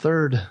there's a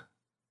third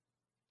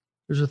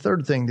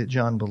thing that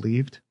John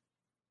believed.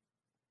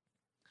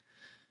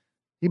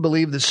 He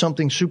believed that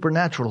something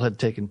supernatural had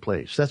taken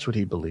place. That's what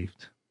he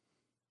believed.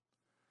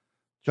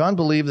 John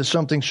believed that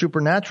something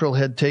supernatural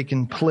had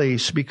taken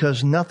place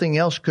because nothing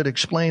else could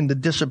explain the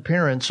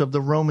disappearance of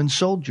the Roman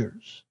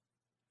soldiers.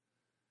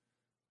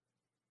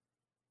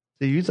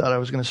 See, you thought I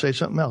was going to say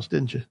something else,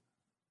 didn't you?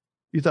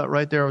 You thought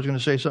right there I was going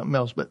to say something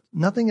else, but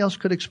nothing else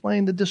could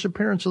explain the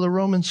disappearance of the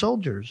Roman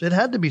soldiers. It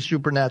had to be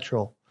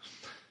supernatural.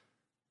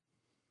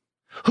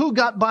 Who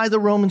got by the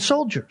Roman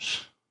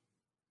soldiers?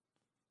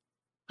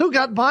 Who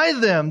got by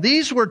them?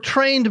 These were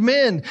trained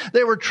men.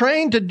 They were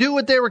trained to do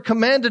what they were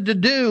commanded to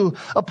do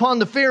upon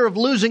the fear of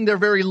losing their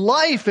very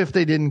life if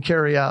they didn't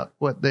carry out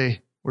what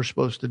they were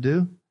supposed to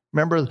do.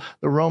 Remember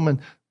the Roman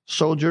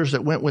soldiers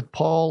that went with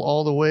Paul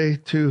all the way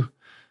to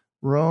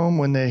Rome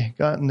when they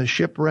got in the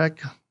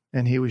shipwreck,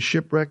 and he was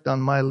shipwrecked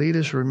on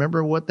Miletus.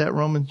 Remember what that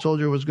Roman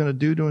soldier was going to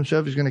do to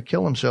himself? He's going to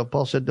kill himself.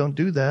 Paul said, don't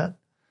do that.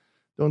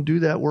 Don't do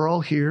that. We're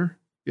all here.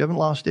 You haven't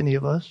lost any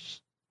of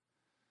us.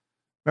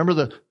 Remember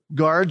the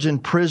guards in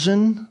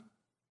prison?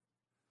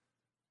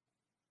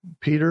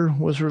 Peter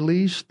was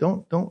released.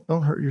 Don't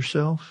hurt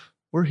yourself.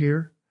 We're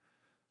here.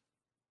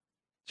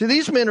 See,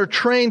 these men are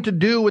trained to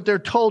do what they're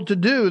told to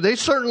do. They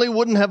certainly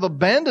wouldn't have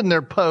abandoned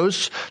their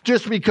posts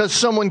just because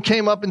someone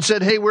came up and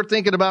said, hey, we're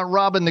thinking about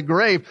robbing the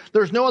grave.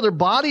 There's no other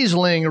bodies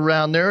laying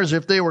around there as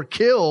if they were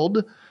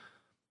killed.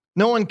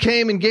 No one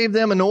came and gave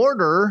them an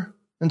order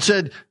and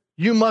said,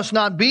 you must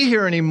not be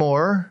here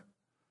anymore.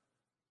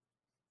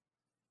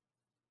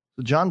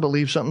 So John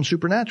believed something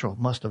supernatural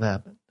must have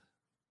happened.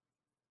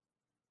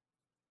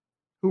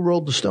 Who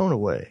rolled the stone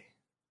away?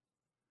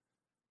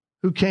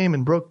 Who came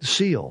and broke the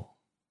seal?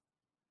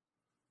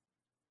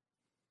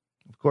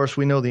 Of course,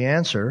 we know the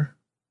answer.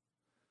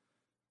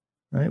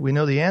 Right? We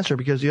know the answer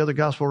because the other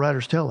gospel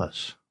writers tell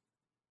us.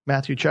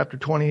 Matthew chapter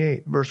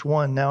 28, verse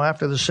 1. Now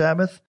after the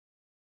Sabbath,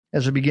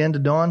 as it began to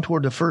dawn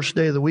toward the first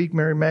day of the week,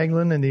 Mary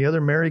Magdalene and the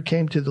other Mary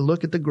came to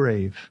look at the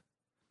grave.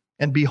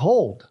 And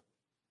behold,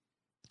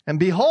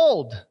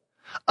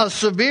 a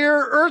severe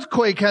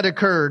earthquake had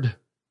occurred.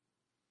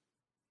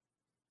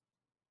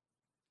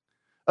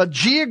 A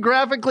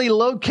geographically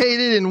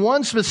located in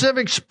one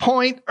specific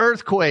point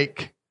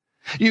earthquake.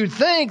 You'd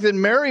think that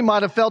Mary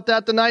might have felt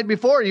that the night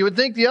before. You would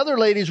think the other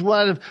ladies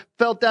might have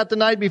felt that the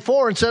night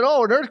before and said,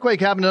 oh, an earthquake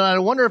happened tonight. I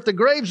wonder if the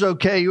grave's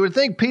okay. You would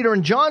think Peter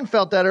and John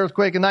felt that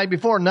earthquake the night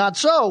before. Not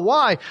so.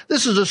 Why?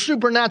 This is a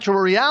supernatural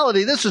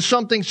reality. This is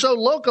something so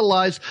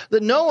localized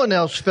that no one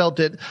else felt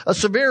it. A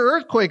severe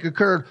earthquake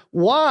occurred.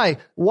 Why?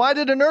 Why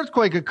did an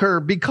earthquake occur?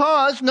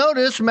 Because,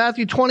 notice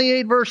Matthew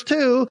 28, verse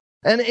 2,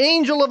 an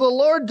angel of the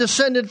Lord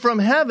descended from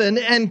heaven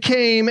and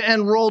came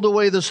and rolled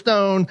away the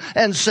stone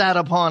and sat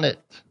upon it.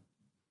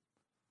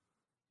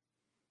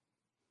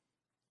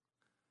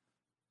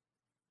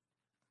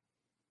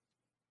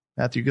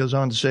 Matthew goes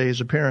on to say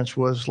his appearance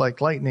was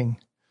like lightning.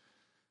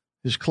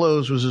 His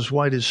clothes was as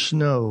white as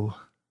snow.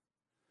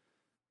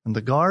 And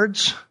the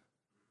guards,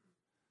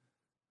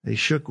 they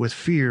shook with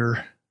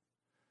fear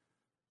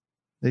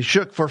They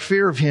shook for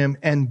fear of him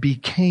and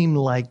became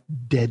like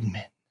dead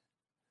men.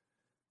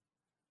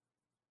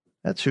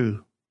 That's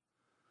who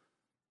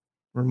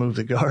removed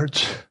the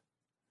guards.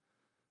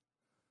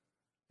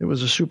 It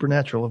was a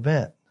supernatural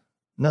event.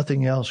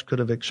 Nothing else could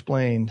have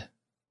explained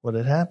what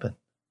had happened.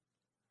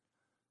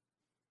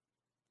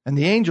 And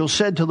the angel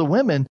said to the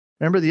women,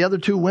 remember the other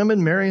two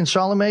women, Mary and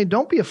Salome,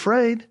 don't be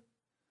afraid.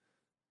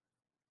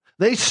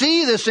 They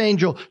see this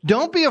angel.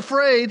 Don't be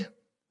afraid.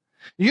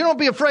 You don't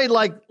be afraid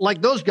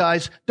like those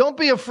guys. Don't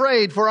be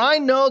afraid, for I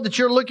know that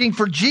you're looking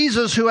for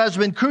Jesus who has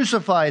been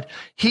crucified.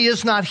 He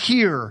is not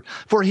here,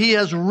 for he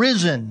has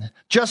risen,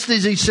 just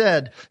as he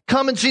said.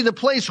 Come and see the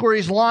place where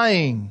he's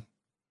lying.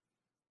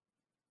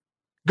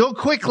 Go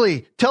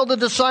quickly, tell the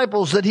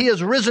disciples that he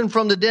has risen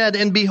from the dead,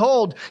 and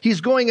behold,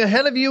 he's going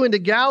ahead of you into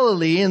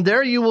Galilee, and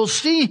there you will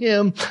see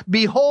him.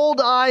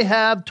 Behold, I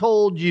have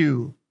told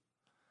you.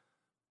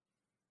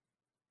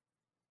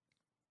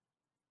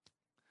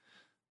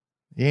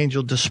 The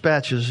angel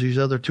dispatches these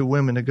other two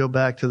women to go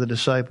back to the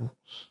disciples.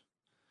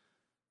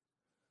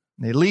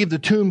 They leave the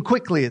tomb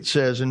quickly, it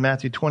says in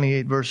Matthew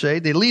 28, verse 8.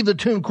 They leave the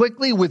tomb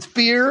quickly with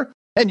fear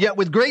and yet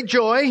with great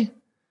joy.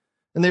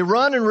 And they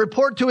run and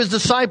report to his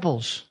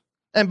disciples.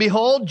 And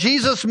behold,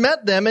 Jesus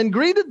met them and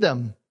greeted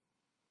them.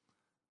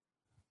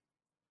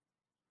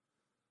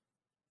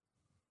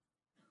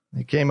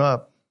 They came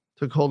up,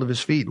 took hold of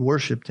his feet,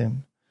 worshiped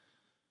him.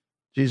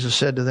 Jesus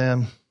said to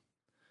them,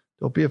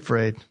 don't be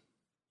afraid.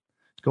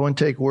 Go and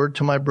take word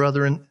to my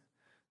brethren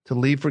to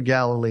leave for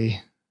Galilee,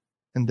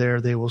 and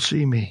there they will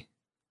see me.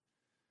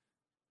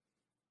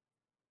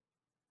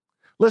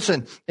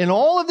 Listen, in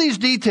all of these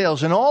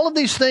details, in all of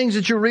these things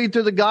that you read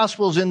through the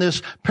Gospels, in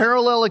this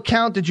parallel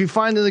account that you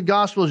find in the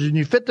Gospels, and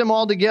you fit them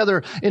all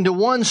together into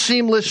one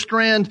seamless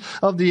strand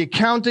of the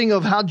accounting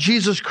of how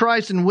Jesus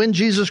Christ and when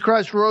Jesus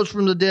Christ rose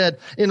from the dead,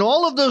 in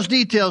all of those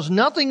details,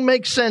 nothing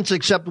makes sense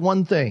except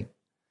one thing: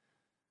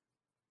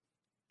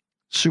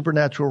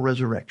 supernatural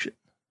resurrection.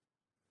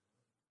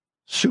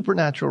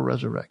 Supernatural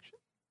resurrection.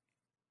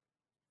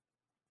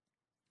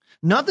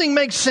 Nothing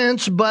makes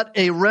sense but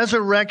a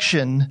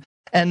resurrection.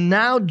 And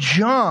now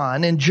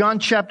John, in John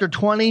chapter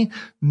 20,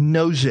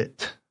 knows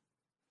it.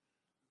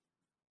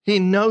 He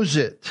knows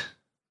it.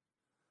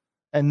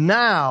 And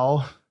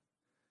now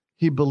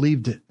he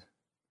believed it.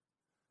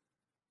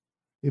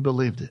 He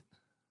believed it.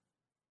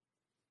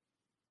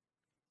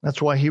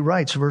 That's why he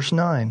writes verse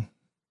 9.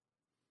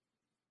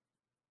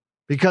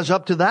 Because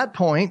up to that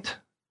point,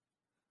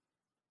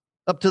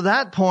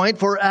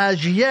 for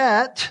as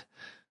yet,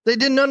 they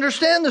didn't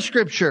understand the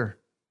Scripture.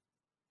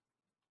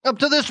 Up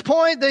to this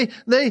point,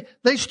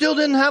 they still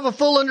didn't have a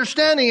full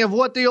understanding of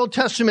what the Old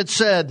Testament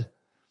said.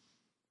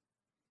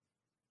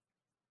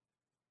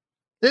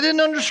 They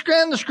didn't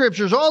understand the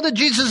Scriptures, all that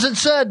Jesus had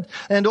said,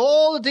 and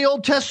all that the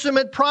Old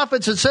Testament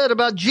prophets had said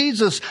about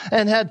Jesus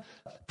and had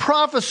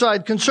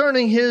prophesied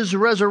concerning his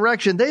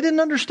resurrection. They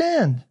didn't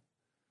understand.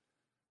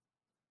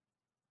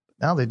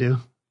 Now they do.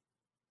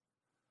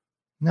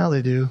 Now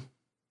they do.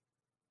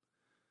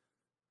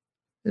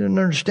 They didn't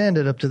understand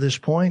it up to this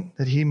point,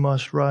 that he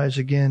must rise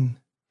again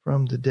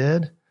from the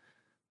dead.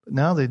 But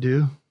now they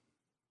do.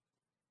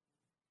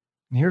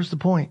 And here's the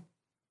point.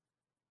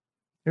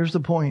 Here's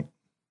the point.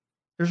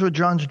 Here's what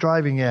John's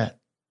driving at.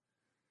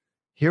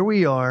 Here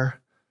we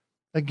are,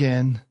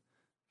 again,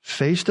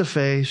 face to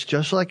face,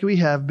 just like we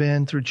have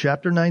been through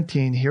chapter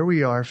 19. Here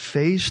we are,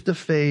 face to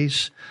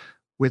face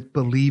with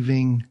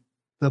believing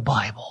the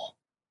Bible.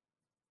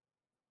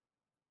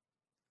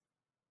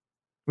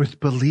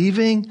 With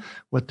believing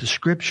what the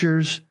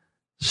Scriptures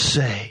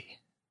say.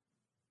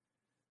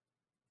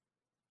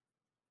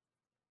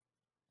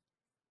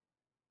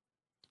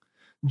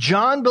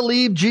 John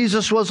believed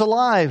Jesus was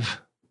alive.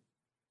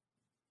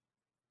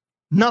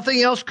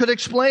 Nothing else could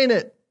explain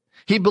it.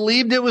 He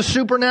believed it was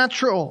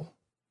supernatural.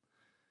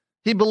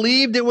 He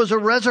believed it was a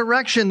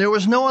resurrection. There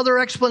was no other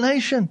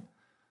explanation.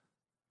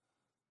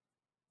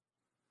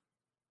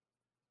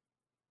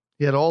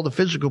 He had all the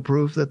physical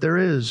proof that there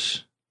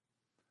is.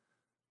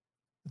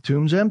 The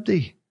tomb's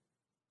empty.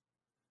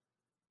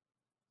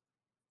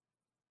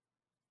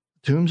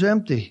 The tomb's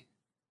empty.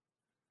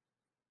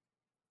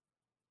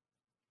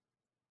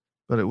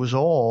 But it was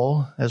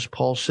all, as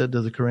Paul said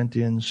to the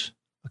Corinthians,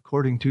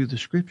 according to the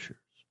Scriptures.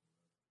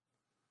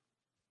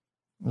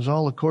 It was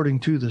all according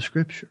to the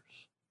Scriptures.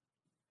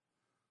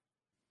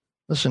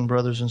 Listen,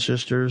 brothers and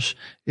sisters,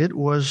 it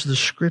was the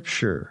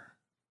Scripture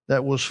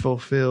that was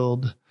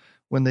fulfilled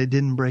when they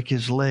didn't break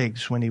his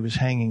legs when he was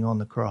hanging on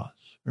the cross.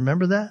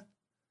 Remember that?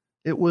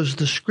 It was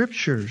the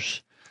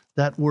Scriptures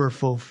that were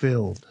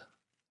fulfilled.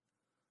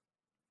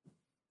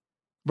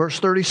 Verse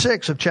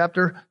 36 of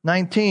chapter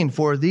 19,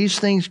 for these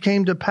things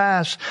came to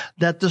pass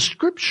that the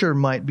Scripture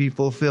might be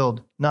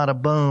fulfilled. Not a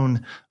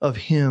bone of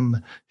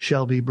him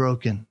shall be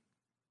broken.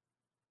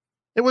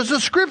 It was the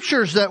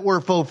Scriptures that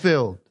were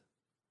fulfilled.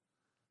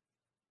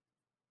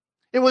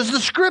 It was the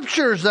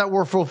Scriptures that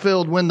were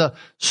fulfilled when the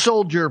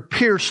soldier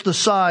pierced the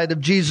side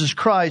of Jesus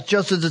Christ,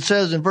 just as it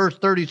says in verse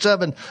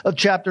 37 of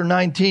chapter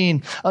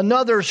 19.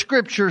 Another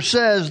Scripture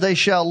says, they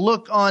shall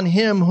look on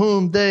him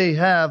whom they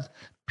have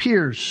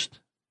pierced.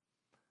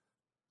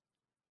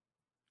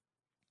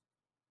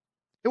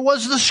 It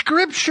was the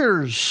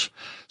Scriptures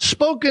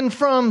spoken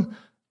from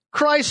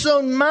Christ's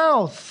own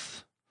mouth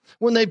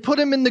when they put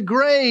him in the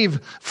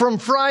grave from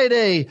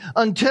Friday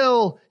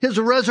until his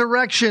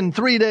resurrection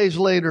 3 days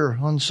later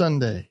on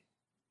Sunday.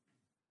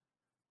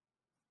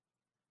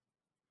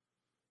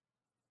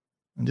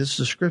 And it's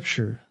the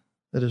Scripture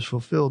that is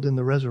fulfilled in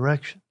the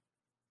resurrection.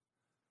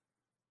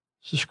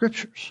 It's the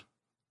Scriptures.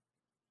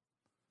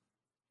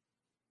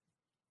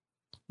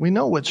 We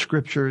know what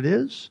Scripture it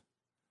is.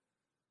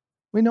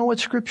 We know what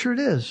Scripture it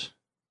is.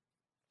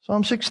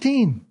 Psalm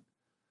 16.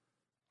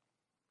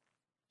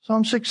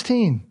 Psalm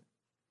 16.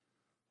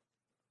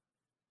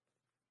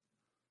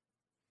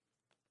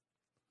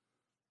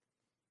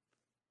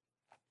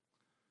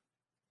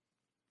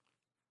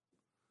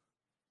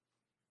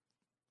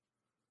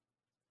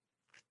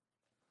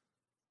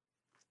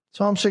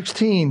 Psalm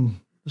 16,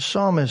 the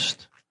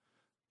psalmist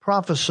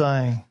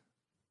prophesying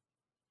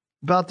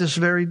about this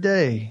very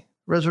day,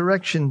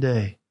 Resurrection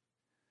Day.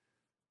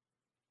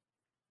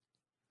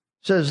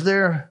 Says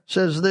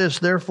this,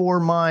 therefore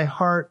my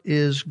heart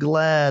is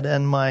glad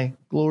and my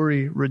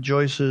glory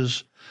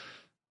rejoices.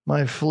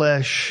 My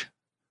flesh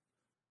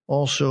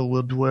also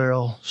will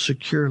dwell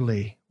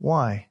securely.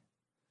 Why?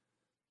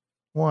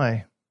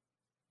 Why?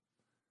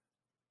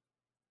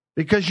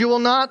 Because you will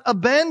not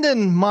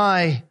abandon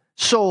my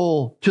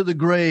soul to the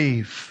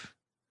grave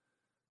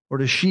or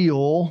to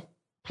Sheol,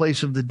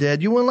 place of the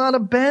dead. You will not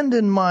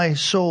abandon my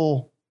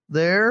soul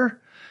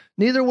there.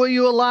 Neither will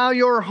you allow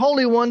your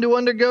Holy One to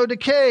undergo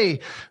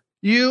decay.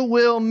 You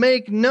will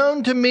make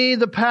known to me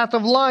the path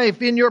of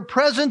life. In your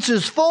presence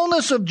is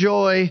fullness of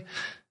joy.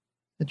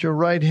 At your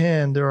right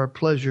hand there are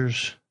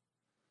pleasures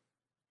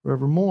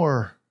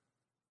forevermore.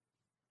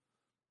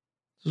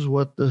 This is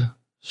what the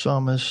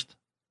psalmist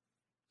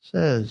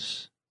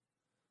says.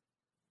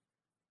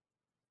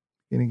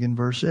 Beginning in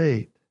verse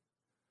 8.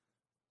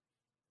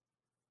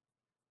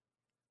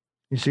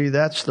 You see,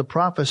 that's the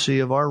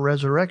prophecy of our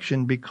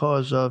resurrection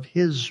because of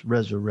his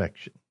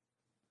resurrection.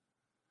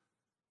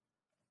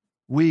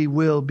 We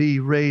will be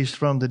raised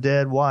from the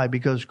dead. Why?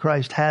 Because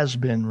Christ has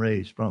been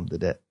raised from the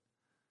dead.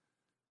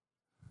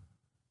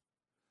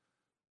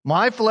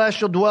 My flesh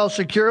shall dwell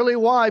securely.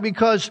 Why?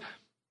 Because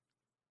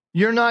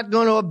you're not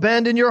going to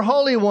abandon your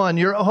Holy One.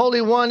 Your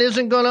Holy One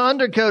isn't going to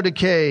undergo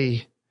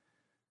decay.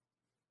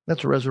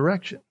 That's a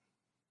resurrection.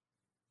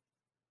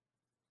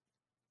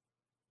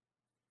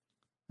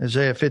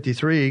 Isaiah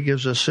 53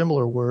 gives us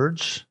similar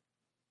words.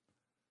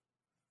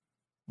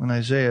 When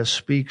Isaiah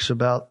speaks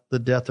about the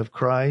death of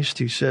Christ,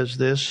 he says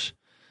this,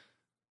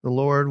 the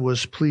Lord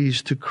was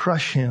pleased to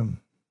crush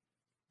him.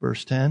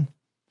 Verse 10,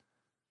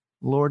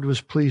 the Lord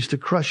was pleased to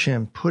crush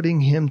him, putting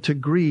him to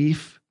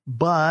grief,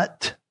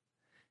 but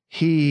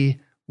he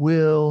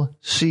will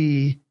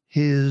see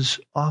his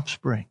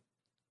offspring.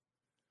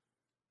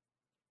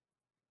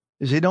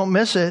 You see, don't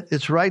miss it.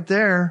 It's right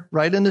there,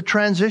 right in the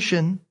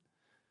transition.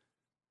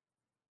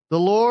 The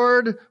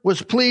Lord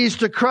was pleased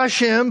to crush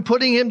him,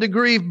 putting him to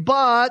grief,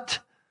 but,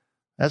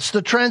 that's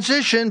the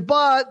transition,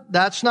 but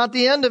that's not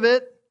the end of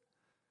it.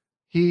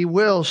 He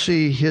will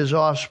see his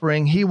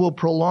offspring. He will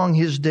prolong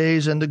his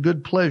days, and the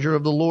good pleasure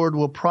of the Lord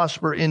will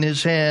prosper in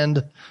his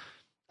hand.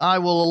 I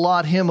will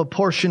allot him a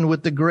portion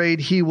with the great.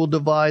 He will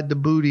divide the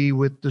booty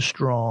with the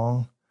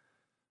strong.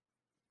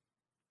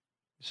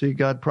 See,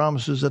 God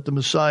promises that the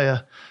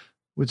Messiah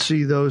would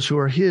see those who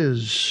are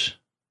his,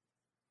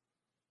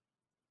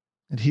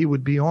 that he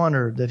would be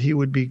honored, that he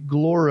would be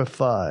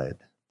glorified,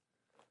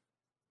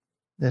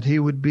 that he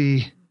would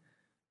be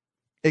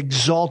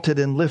exalted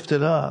and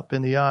lifted up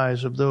in the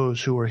eyes of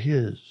those who are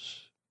his.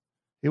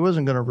 He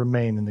wasn't going to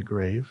remain in the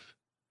grave.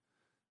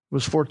 It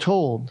was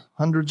foretold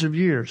hundreds of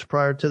years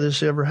prior to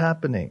this ever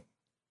happening.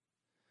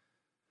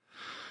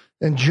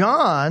 And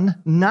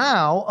John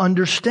now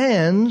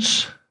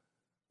understands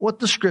what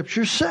the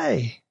Scriptures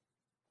say.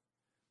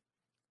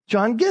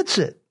 John gets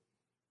it.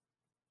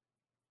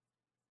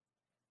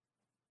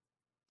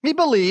 He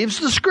believes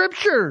the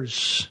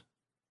Scriptures.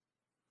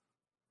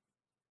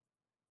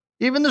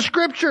 Even the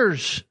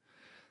Scriptures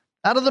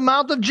out of the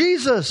mouth of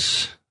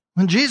Jesus.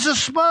 When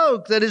Jesus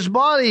spoke that his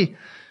body,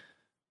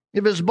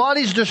 if his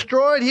body's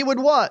destroyed, he would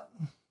what?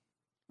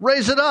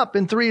 Raise it up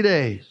in 3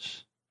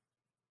 days.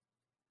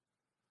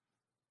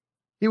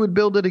 He would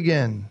build it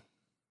again.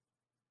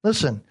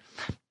 Listen,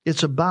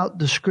 it's about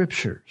the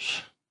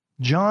Scriptures.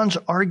 John's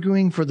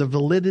arguing for the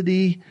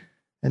validity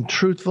and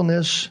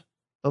truthfulness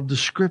of the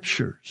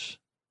Scriptures.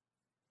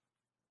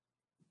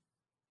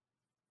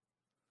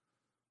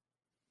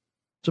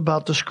 It's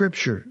about the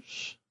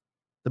Scriptures.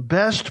 The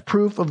best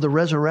proof of the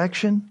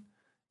resurrection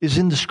is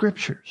in the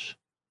Scriptures.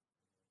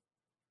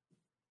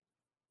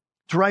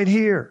 It's right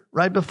here,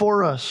 right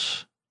before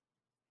us.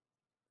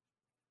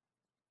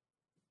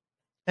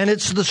 And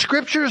it's the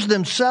scriptures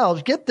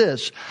themselves. Get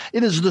this.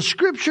 It is the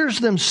scriptures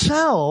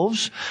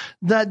themselves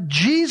that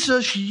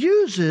Jesus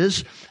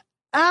uses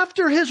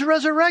after his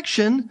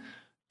resurrection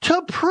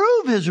to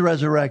prove his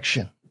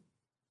resurrection.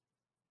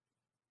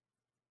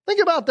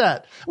 Think about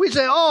that. We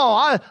say,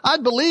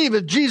 I'd believe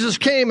if Jesus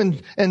came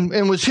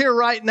and was here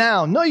right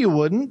now. No, you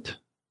wouldn't.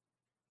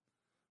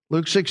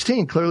 Luke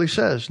 16 clearly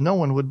says no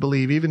one would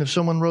believe even if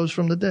someone rose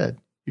from the dead.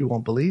 You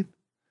won't believe.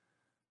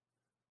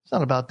 It's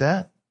not about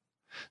that.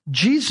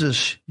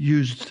 Jesus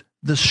used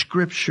the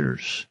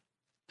scriptures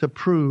to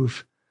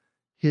prove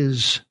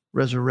his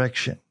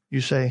resurrection. You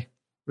say,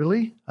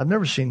 really? I've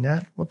never seen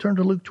that. Well, turn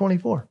to Luke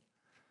 24.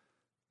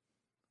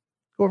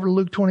 Go over to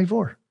Luke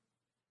 24.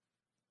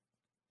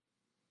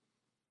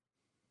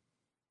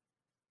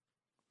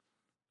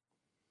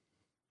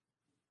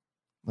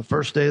 The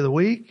first day of the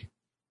week,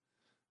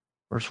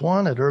 verse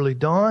 1, at early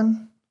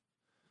dawn,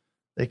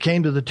 they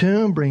came to the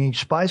tomb bringing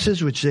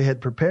spices which they had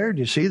prepared.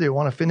 You see, they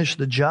want to finish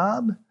the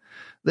job.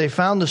 They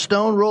found the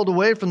stone rolled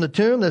away from the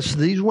tomb. That's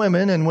these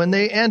women. And when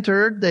they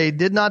entered, they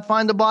did not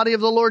find the body of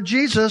the Lord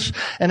Jesus.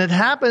 And it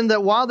happened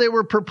that while they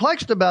were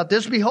perplexed about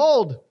this,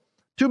 behold,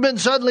 two men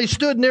suddenly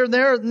stood near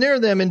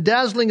them in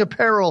dazzling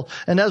apparel.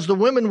 And as the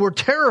women were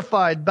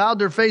terrified, bowed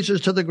their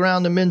faces to the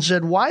ground, the men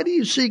said, why do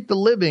you seek the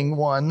living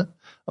one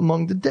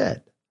among the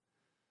dead?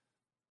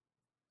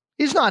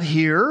 He's not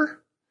here.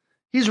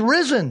 He's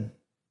risen.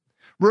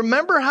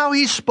 Remember how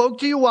he spoke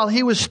to you while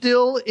he was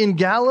still in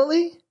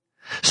Galilee,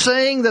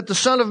 saying that the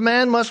Son of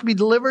Man must be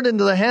delivered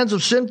into the hands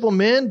of sinful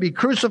men, be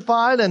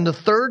crucified, and the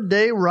third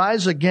day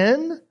rise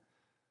again?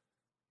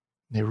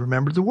 They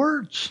remembered the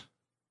words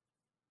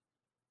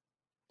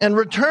and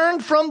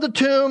returned from the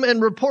tomb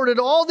and reported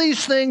all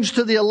these things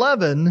to the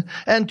 11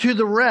 and to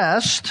the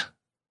rest.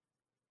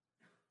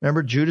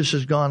 Remember, Judas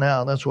has gone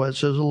out. That's why it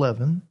says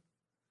 11.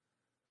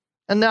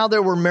 And now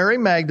there were Mary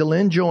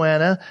Magdalene,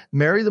 Joanna,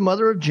 Mary the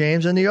mother of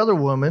James, and the other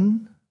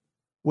woman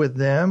with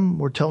them.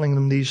 Were telling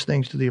them these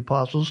things to the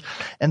apostles.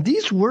 And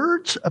these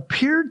words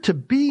appeared to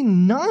be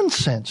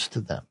nonsense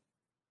to them.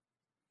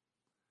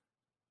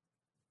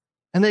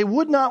 And they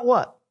would not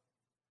what?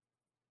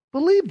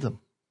 Believe them.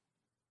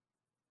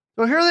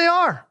 So here they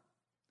are.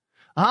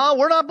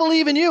 We're not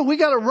believing you. We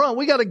got to run.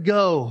 We got to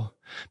go.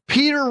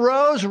 Peter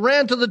rose,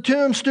 ran to the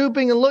tomb,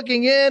 stooping and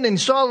looking in, and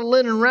saw the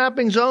linen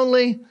wrappings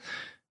only.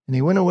 And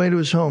he went away to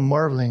his home,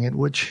 marveling at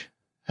which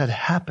had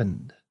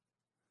happened.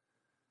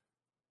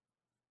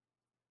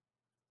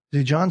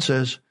 See, John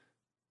says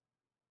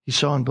he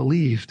saw and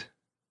believed.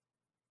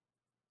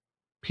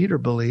 Peter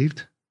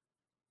believed.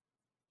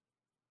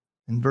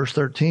 And verse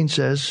 13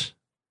 says,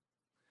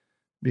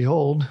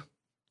 behold,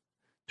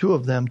 two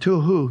of them, two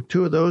of who?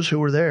 Two of those who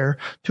were there.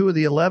 Two of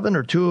the 11,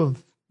 or two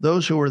of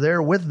those who were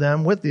there with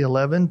them, with the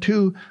 11.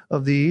 Two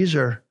of these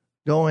are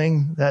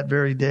going that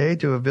very day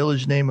to a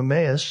village named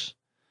Emmaus,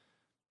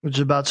 which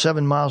is about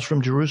 7 miles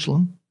from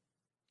Jerusalem.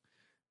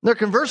 They're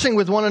conversing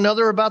with one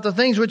another about the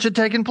things which had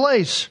taken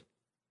place.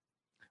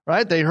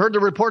 Right? They heard the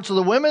reports of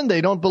the women.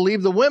 They don't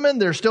believe the women.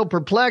 They're still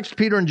perplexed.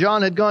 Peter and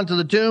John had gone to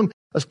the tomb.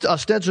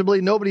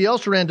 Ostensibly, nobody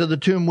else ran to the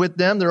tomb with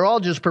them. They're all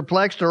just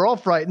perplexed. They're all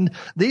frightened.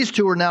 These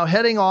two are now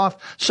heading off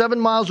 7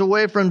 miles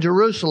away from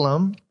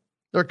Jerusalem.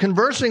 They're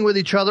conversing with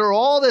each other.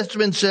 All that's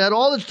been said,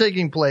 all that's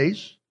taking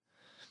place.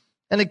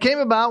 And it came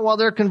about while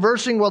they're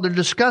conversing, while they're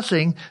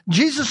discussing,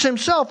 Jesus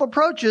himself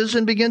approaches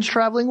and begins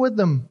traveling with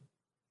them.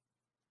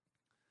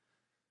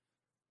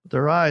 But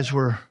their eyes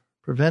were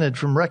prevented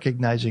from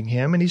recognizing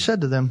him, and he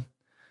said to them,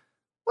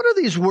 what are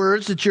these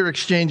words that you're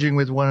exchanging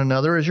with one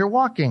another as you're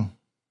walking?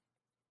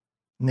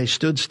 And they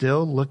stood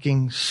still,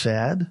 looking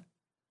sad.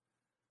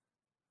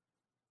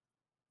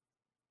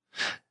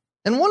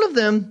 And one of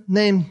them,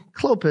 named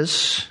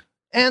Clopas,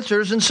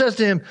 answers and says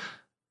to him,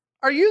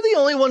 are you the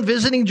only one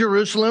visiting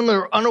Jerusalem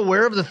or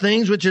unaware of the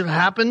things which have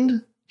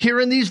happened here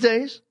in these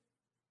days?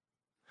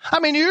 I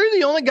mean, you're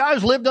the only guy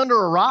who's lived under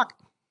a rock.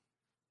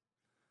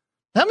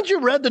 Haven't you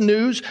read the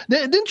news?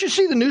 Didn't you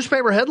see the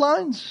newspaper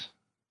headlines?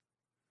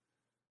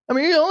 I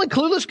mean, you're the only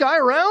clueless guy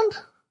around?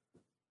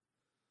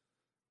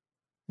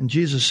 And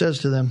Jesus says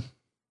to them,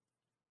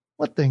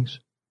 what things?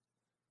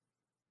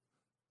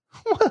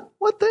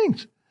 What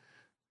things?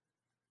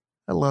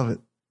 I love it.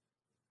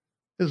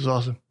 This is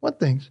awesome. What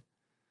things?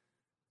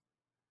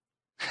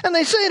 And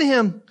they say to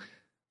him,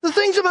 the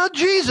things about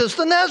Jesus,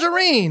 the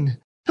Nazarene,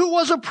 who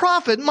was a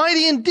prophet,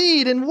 mighty in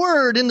deed and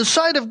word in the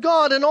sight of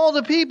God and all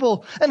the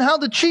people, and how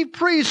the chief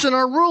priests and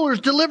our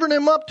rulers delivered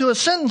him up to a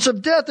sentence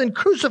of death and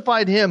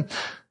crucified him.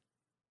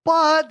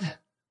 But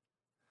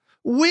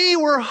we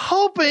were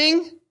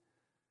hoping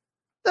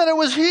that it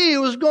was he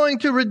who was going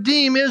to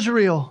redeem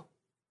Israel.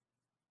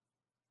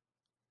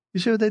 You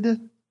see what they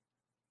did?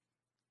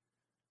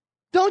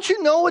 Don't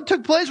you know what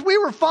took place? We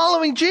were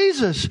following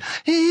Jesus.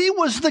 He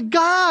was the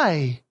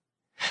guy.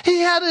 He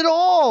had it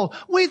all.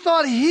 We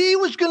thought he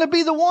was going to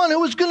be the one who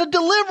was going to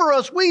deliver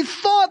us. We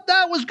thought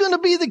that was going to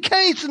be the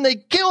case, and they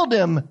killed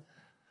him.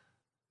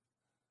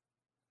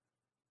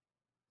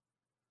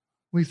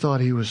 We thought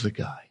he was the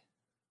guy.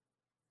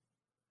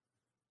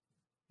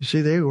 You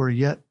see, they were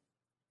yet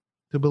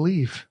to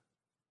believe.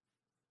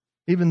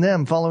 Even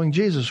them following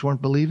Jesus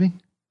weren't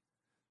believing.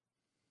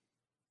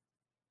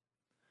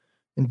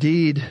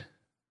 Indeed,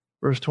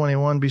 verse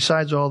 21,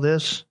 besides all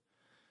this,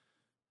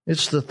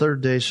 it's the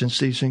third day since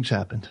these things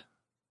happened.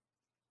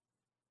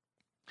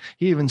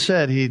 He even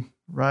said he'd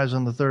rise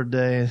on the third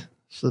day.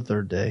 It's the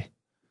third day.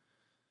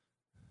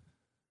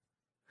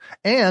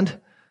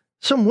 And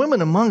some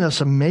women among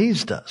us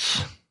amazed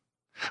us.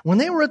 When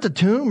they were at the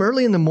tomb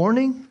early in the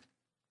morning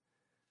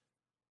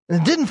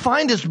and didn't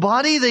find his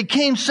body, they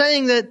came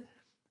saying that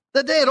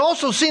they had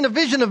also seen a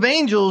vision of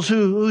angels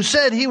who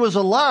said he was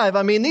alive.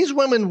 I mean, these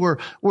women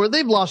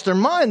they've lost their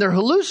mind. They're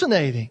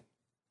hallucinating.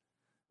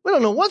 We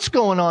don't know what's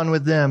going on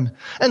with them.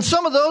 And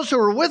some of those who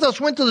were with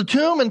us went to the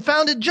tomb and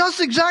found it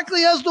just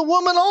exactly as the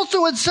woman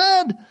also had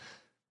said.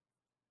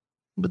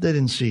 But they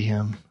didn't see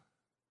him.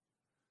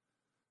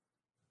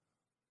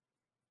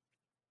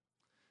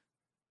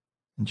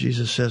 And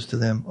Jesus says to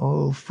them,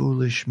 "O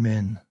foolish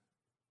men,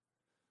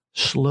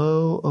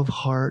 slow of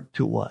heart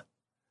to what?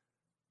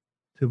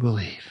 To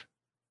believe."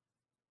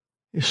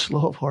 You're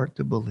slow of heart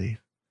to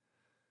believe.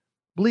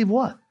 Believe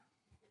what?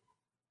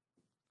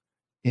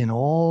 In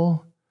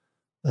all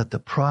that the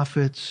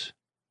prophets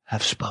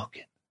have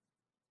spoken.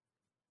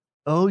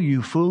 Oh,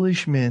 you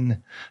foolish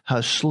men,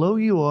 how slow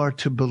you are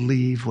to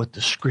believe what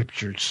the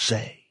Scriptures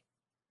say.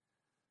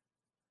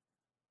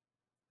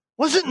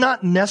 Was it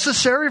not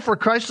necessary for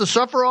Christ to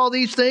suffer all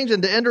these things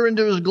and to enter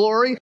into his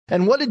glory?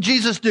 And what did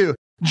Jesus do?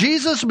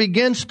 Jesus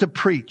begins to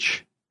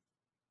preach.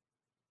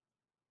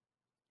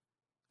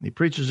 He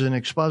preaches an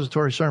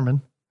expository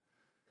sermon,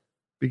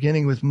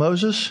 beginning with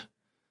Moses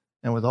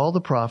and with all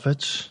the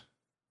prophets.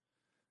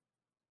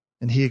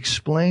 And he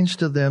explains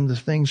to them the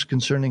things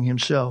concerning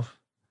himself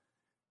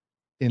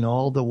in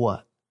all the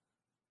what?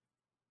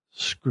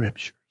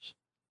 Scriptures.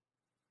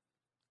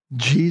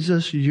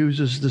 Jesus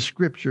uses the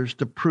Scriptures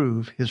to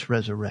prove his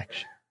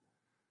resurrection.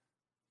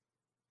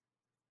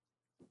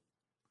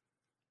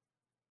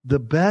 The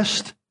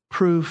best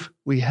proof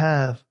we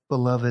have,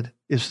 beloved,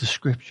 is the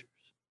Scriptures.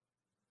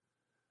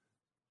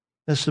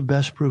 That's the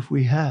best proof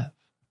we have.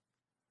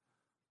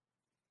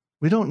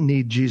 We don't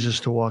need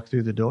Jesus to walk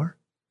through the door.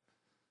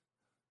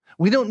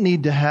 We don't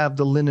need to have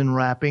the linen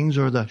wrappings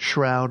or the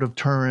shroud of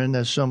Turin,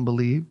 as some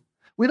believe.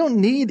 We don't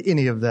need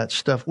any of that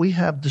stuff. We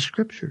have the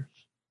Scriptures.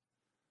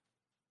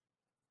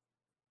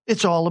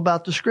 It's all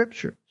about the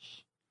Scriptures.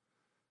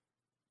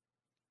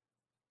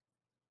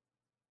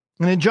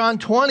 And in John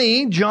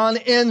 20, John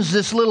ends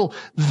this little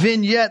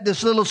vignette,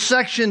 this little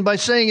section by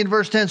saying in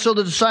verse 10, so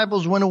the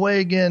disciples went away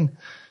again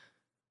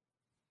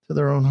to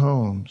their own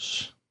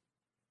homes.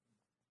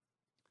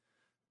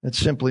 It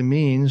simply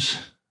means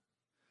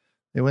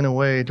they went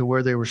away to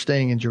where they were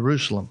staying in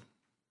Jerusalem.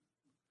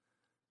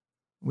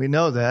 We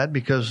know that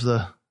because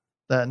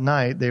that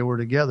night they were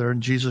together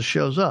and Jesus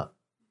shows up.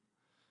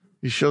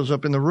 He shows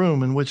up in the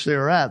room in which they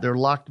are at. They're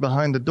locked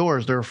behind the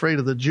doors. They're afraid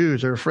of the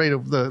Jews. They're afraid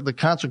of the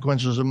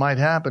consequences that might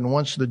happen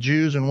once the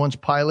Jews and once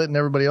Pilate and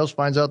everybody else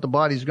finds out the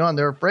body's gone.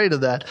 They're afraid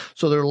of that.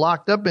 So they're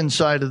locked up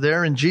inside of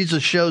there and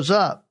Jesus shows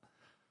up.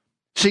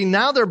 See,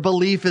 now their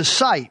belief is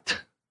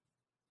sight.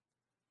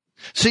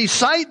 See,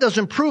 sight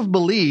doesn't prove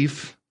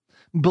belief.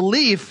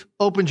 Belief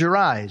opens your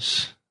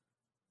eyes.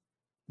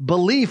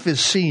 Belief is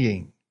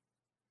seeing.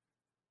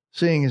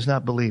 Seeing is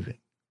not believing.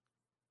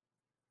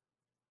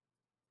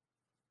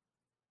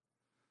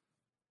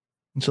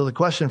 And so the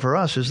question for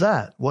us is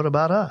that, what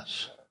about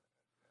us?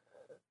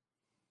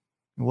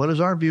 What is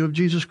our view of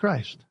Jesus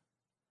Christ?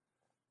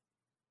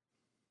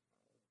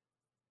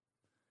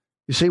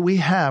 You see, we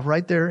have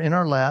right there in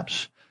our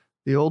laps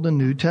the Old and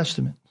New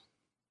Testament.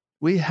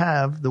 We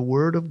have the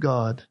Word of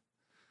God.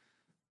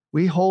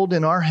 We hold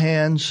in our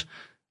hands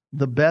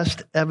the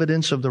best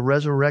evidence of the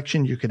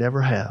resurrection you could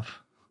ever have.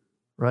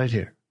 Right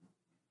here.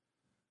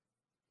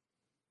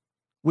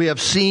 We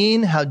have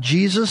seen how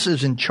Jesus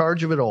is in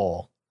charge of it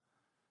all.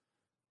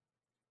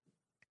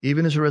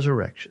 Even his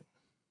resurrection.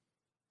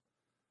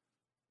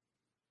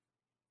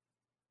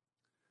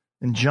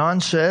 And John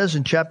says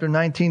in chapter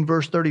 19,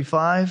 verse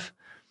 35,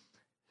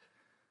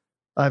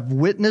 I've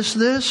witnessed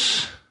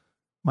this.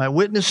 My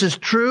witness is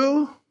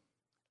true.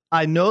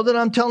 I know that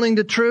I'm telling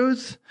the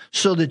truth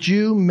so that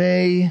you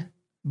may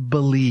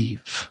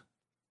believe.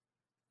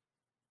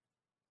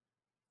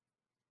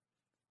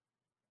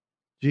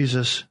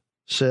 Jesus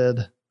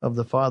said of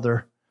the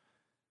Father,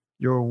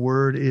 your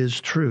word is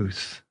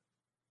truth.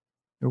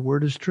 Your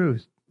word is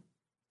truth.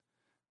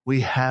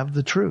 We have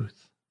the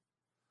truth.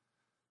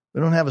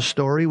 We don't have a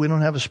story. We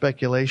don't have a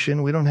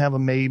speculation. We don't have a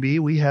maybe.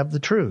 We have the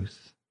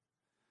truth.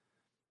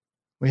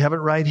 We have it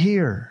right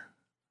here.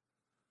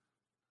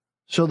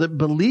 So that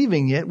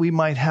believing it, we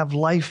might have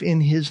life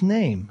in his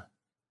name.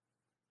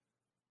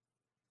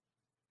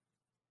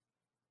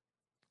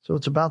 So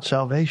it's about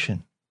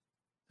salvation.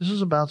 This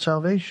is about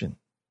salvation.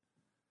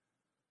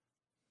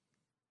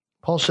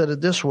 Paul said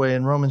it this way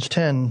in Romans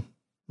 10,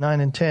 9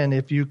 and 10,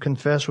 if you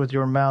confess with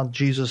your mouth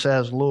Jesus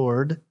as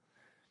Lord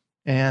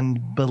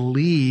and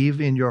believe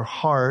in your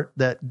heart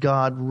that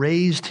God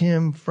raised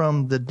him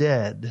from the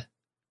dead,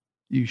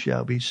 you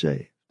shall be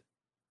saved.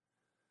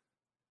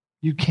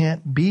 You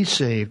can't be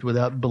saved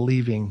without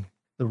believing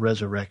the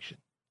resurrection.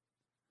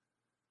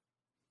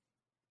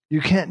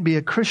 You can't be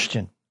a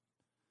Christian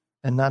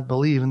and not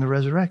believe in the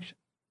resurrection.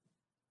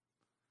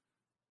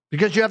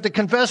 Because you have to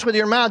confess with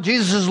your mouth,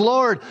 Jesus is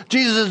Lord,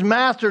 Jesus is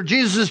Master,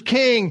 Jesus is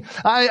King.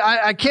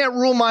 I can't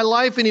rule my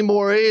life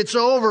anymore. It's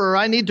over.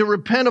 I need to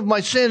repent of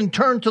my sin and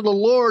turn to the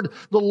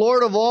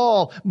Lord of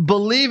all,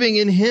 believing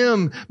in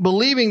Him,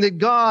 believing that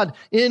God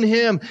in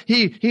Him,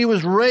 He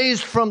was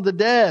raised from the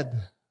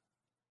dead.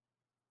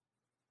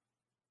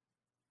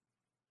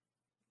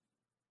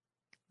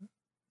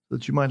 So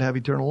that you might have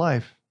eternal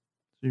life.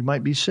 You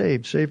might be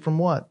saved. Saved from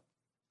what?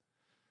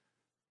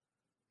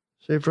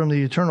 Saved from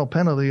the eternal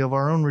penalty of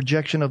our own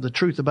rejection of the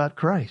truth about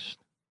Christ.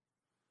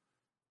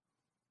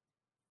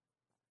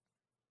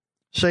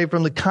 Saved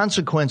from the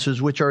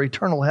consequences which are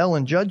eternal hell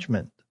and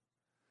judgment.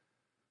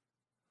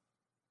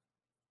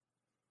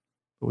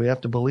 But we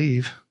have to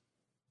believe.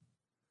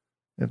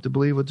 We have to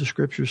believe what the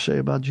Scriptures say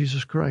about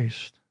Jesus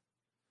Christ.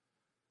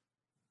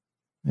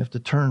 We have to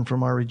turn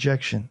from our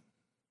rejection.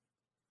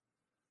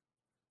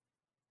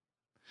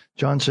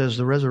 John says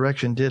the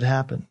resurrection did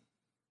happen.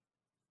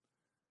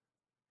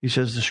 He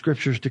says the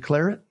Scriptures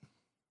declare it,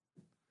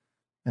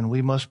 and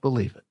we must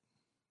believe it.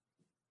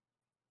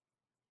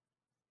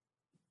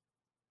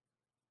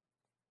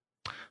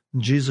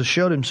 And Jesus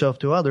showed Himself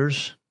to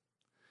others.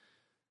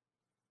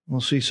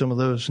 We'll see some of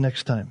those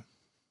next time.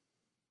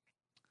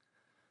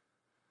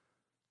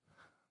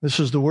 This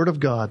is the Word of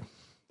God.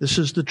 This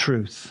is the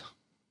truth.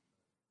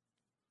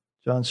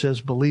 John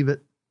says, believe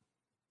it.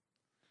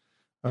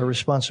 Our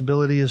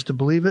responsibility is to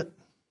believe it.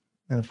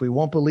 And if we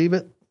won't believe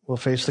it, we'll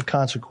face the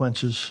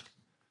consequences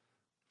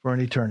for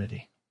an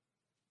eternity.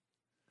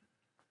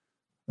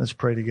 Let's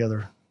pray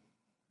together.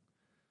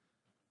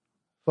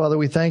 Father,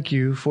 we thank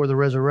You for the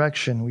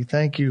resurrection. We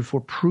thank You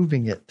for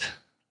proving it.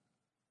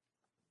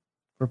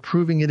 For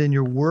proving it in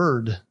Your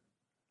Word.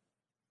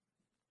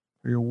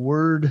 For Your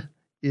Word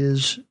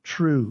is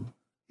true.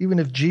 Even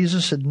if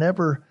Jesus had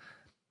never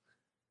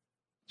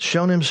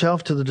shown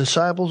Himself to the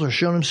disciples or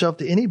shown Himself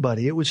to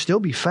anybody, it would still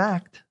be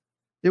fact.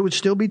 It would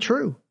still be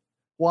true.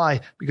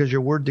 Why? Because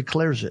Your Word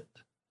declares it.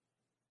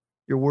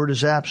 Your Word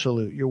is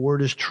absolute. Your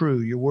Word is true.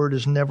 Your Word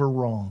is never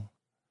wrong.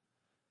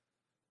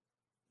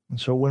 And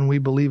so when we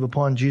believe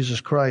upon Jesus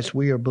Christ,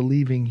 we are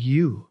believing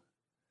You.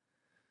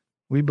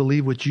 We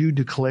believe what You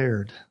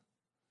declared.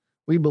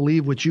 We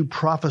believe what You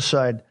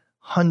prophesied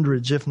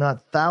hundreds, if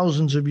not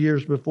thousands of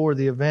years before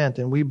the event,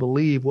 and we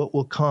believe what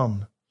will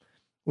come.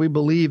 We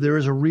believe there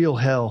is a real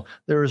hell.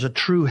 There is a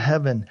true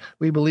heaven.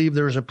 We believe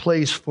there is a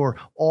place for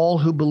all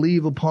who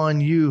believe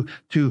upon You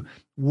to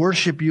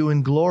worship You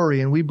in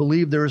glory. And we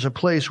believe there is a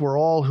place where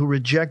all who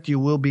reject You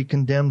will be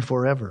condemned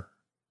forever.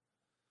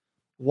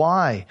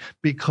 Why?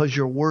 Because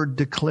Your Word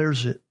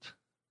declares it.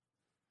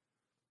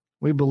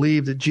 We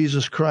believe that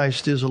Jesus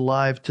Christ is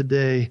alive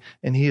today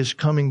and He is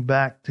coming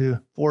back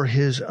for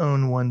His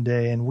own one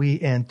day, and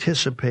we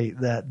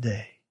anticipate that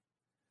day.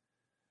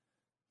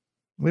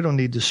 We don't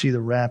need to see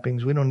the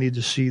wrappings. We don't need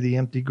to see the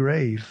empty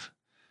grave.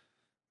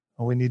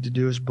 All we need to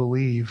do is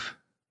believe.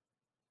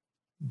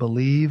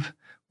 Believe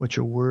what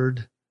Your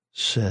Word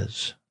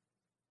says.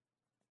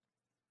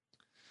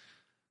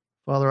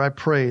 Father, I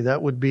pray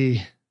that would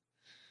be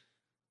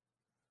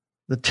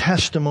the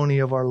testimony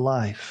of our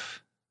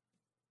life.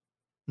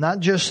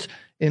 Not just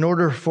in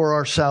order for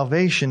our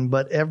salvation,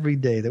 but every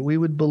day, that we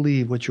would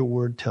believe what Your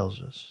Word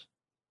tells us.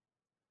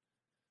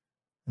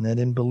 And that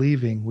in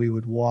believing, we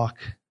would walk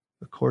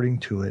according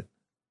to it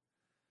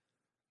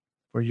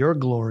for Your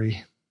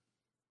glory,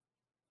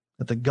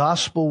 that the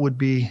gospel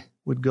would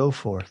go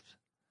forth,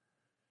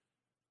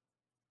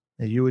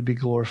 that You would be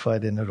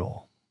glorified in it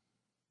all.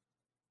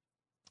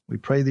 We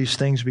pray these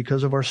things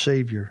because of our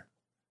Savior,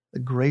 the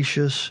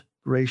gracious,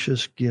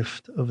 gracious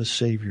gift of a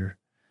Savior.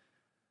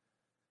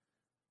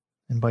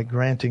 And by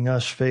granting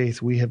us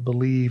faith, we have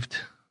believed,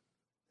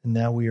 and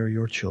now we are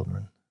Your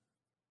children.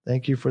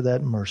 Thank You for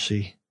that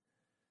mercy.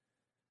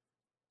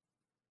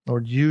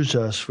 Lord, use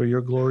us for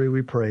Your glory,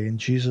 we pray. In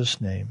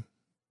Jesus' name,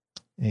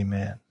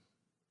 amen.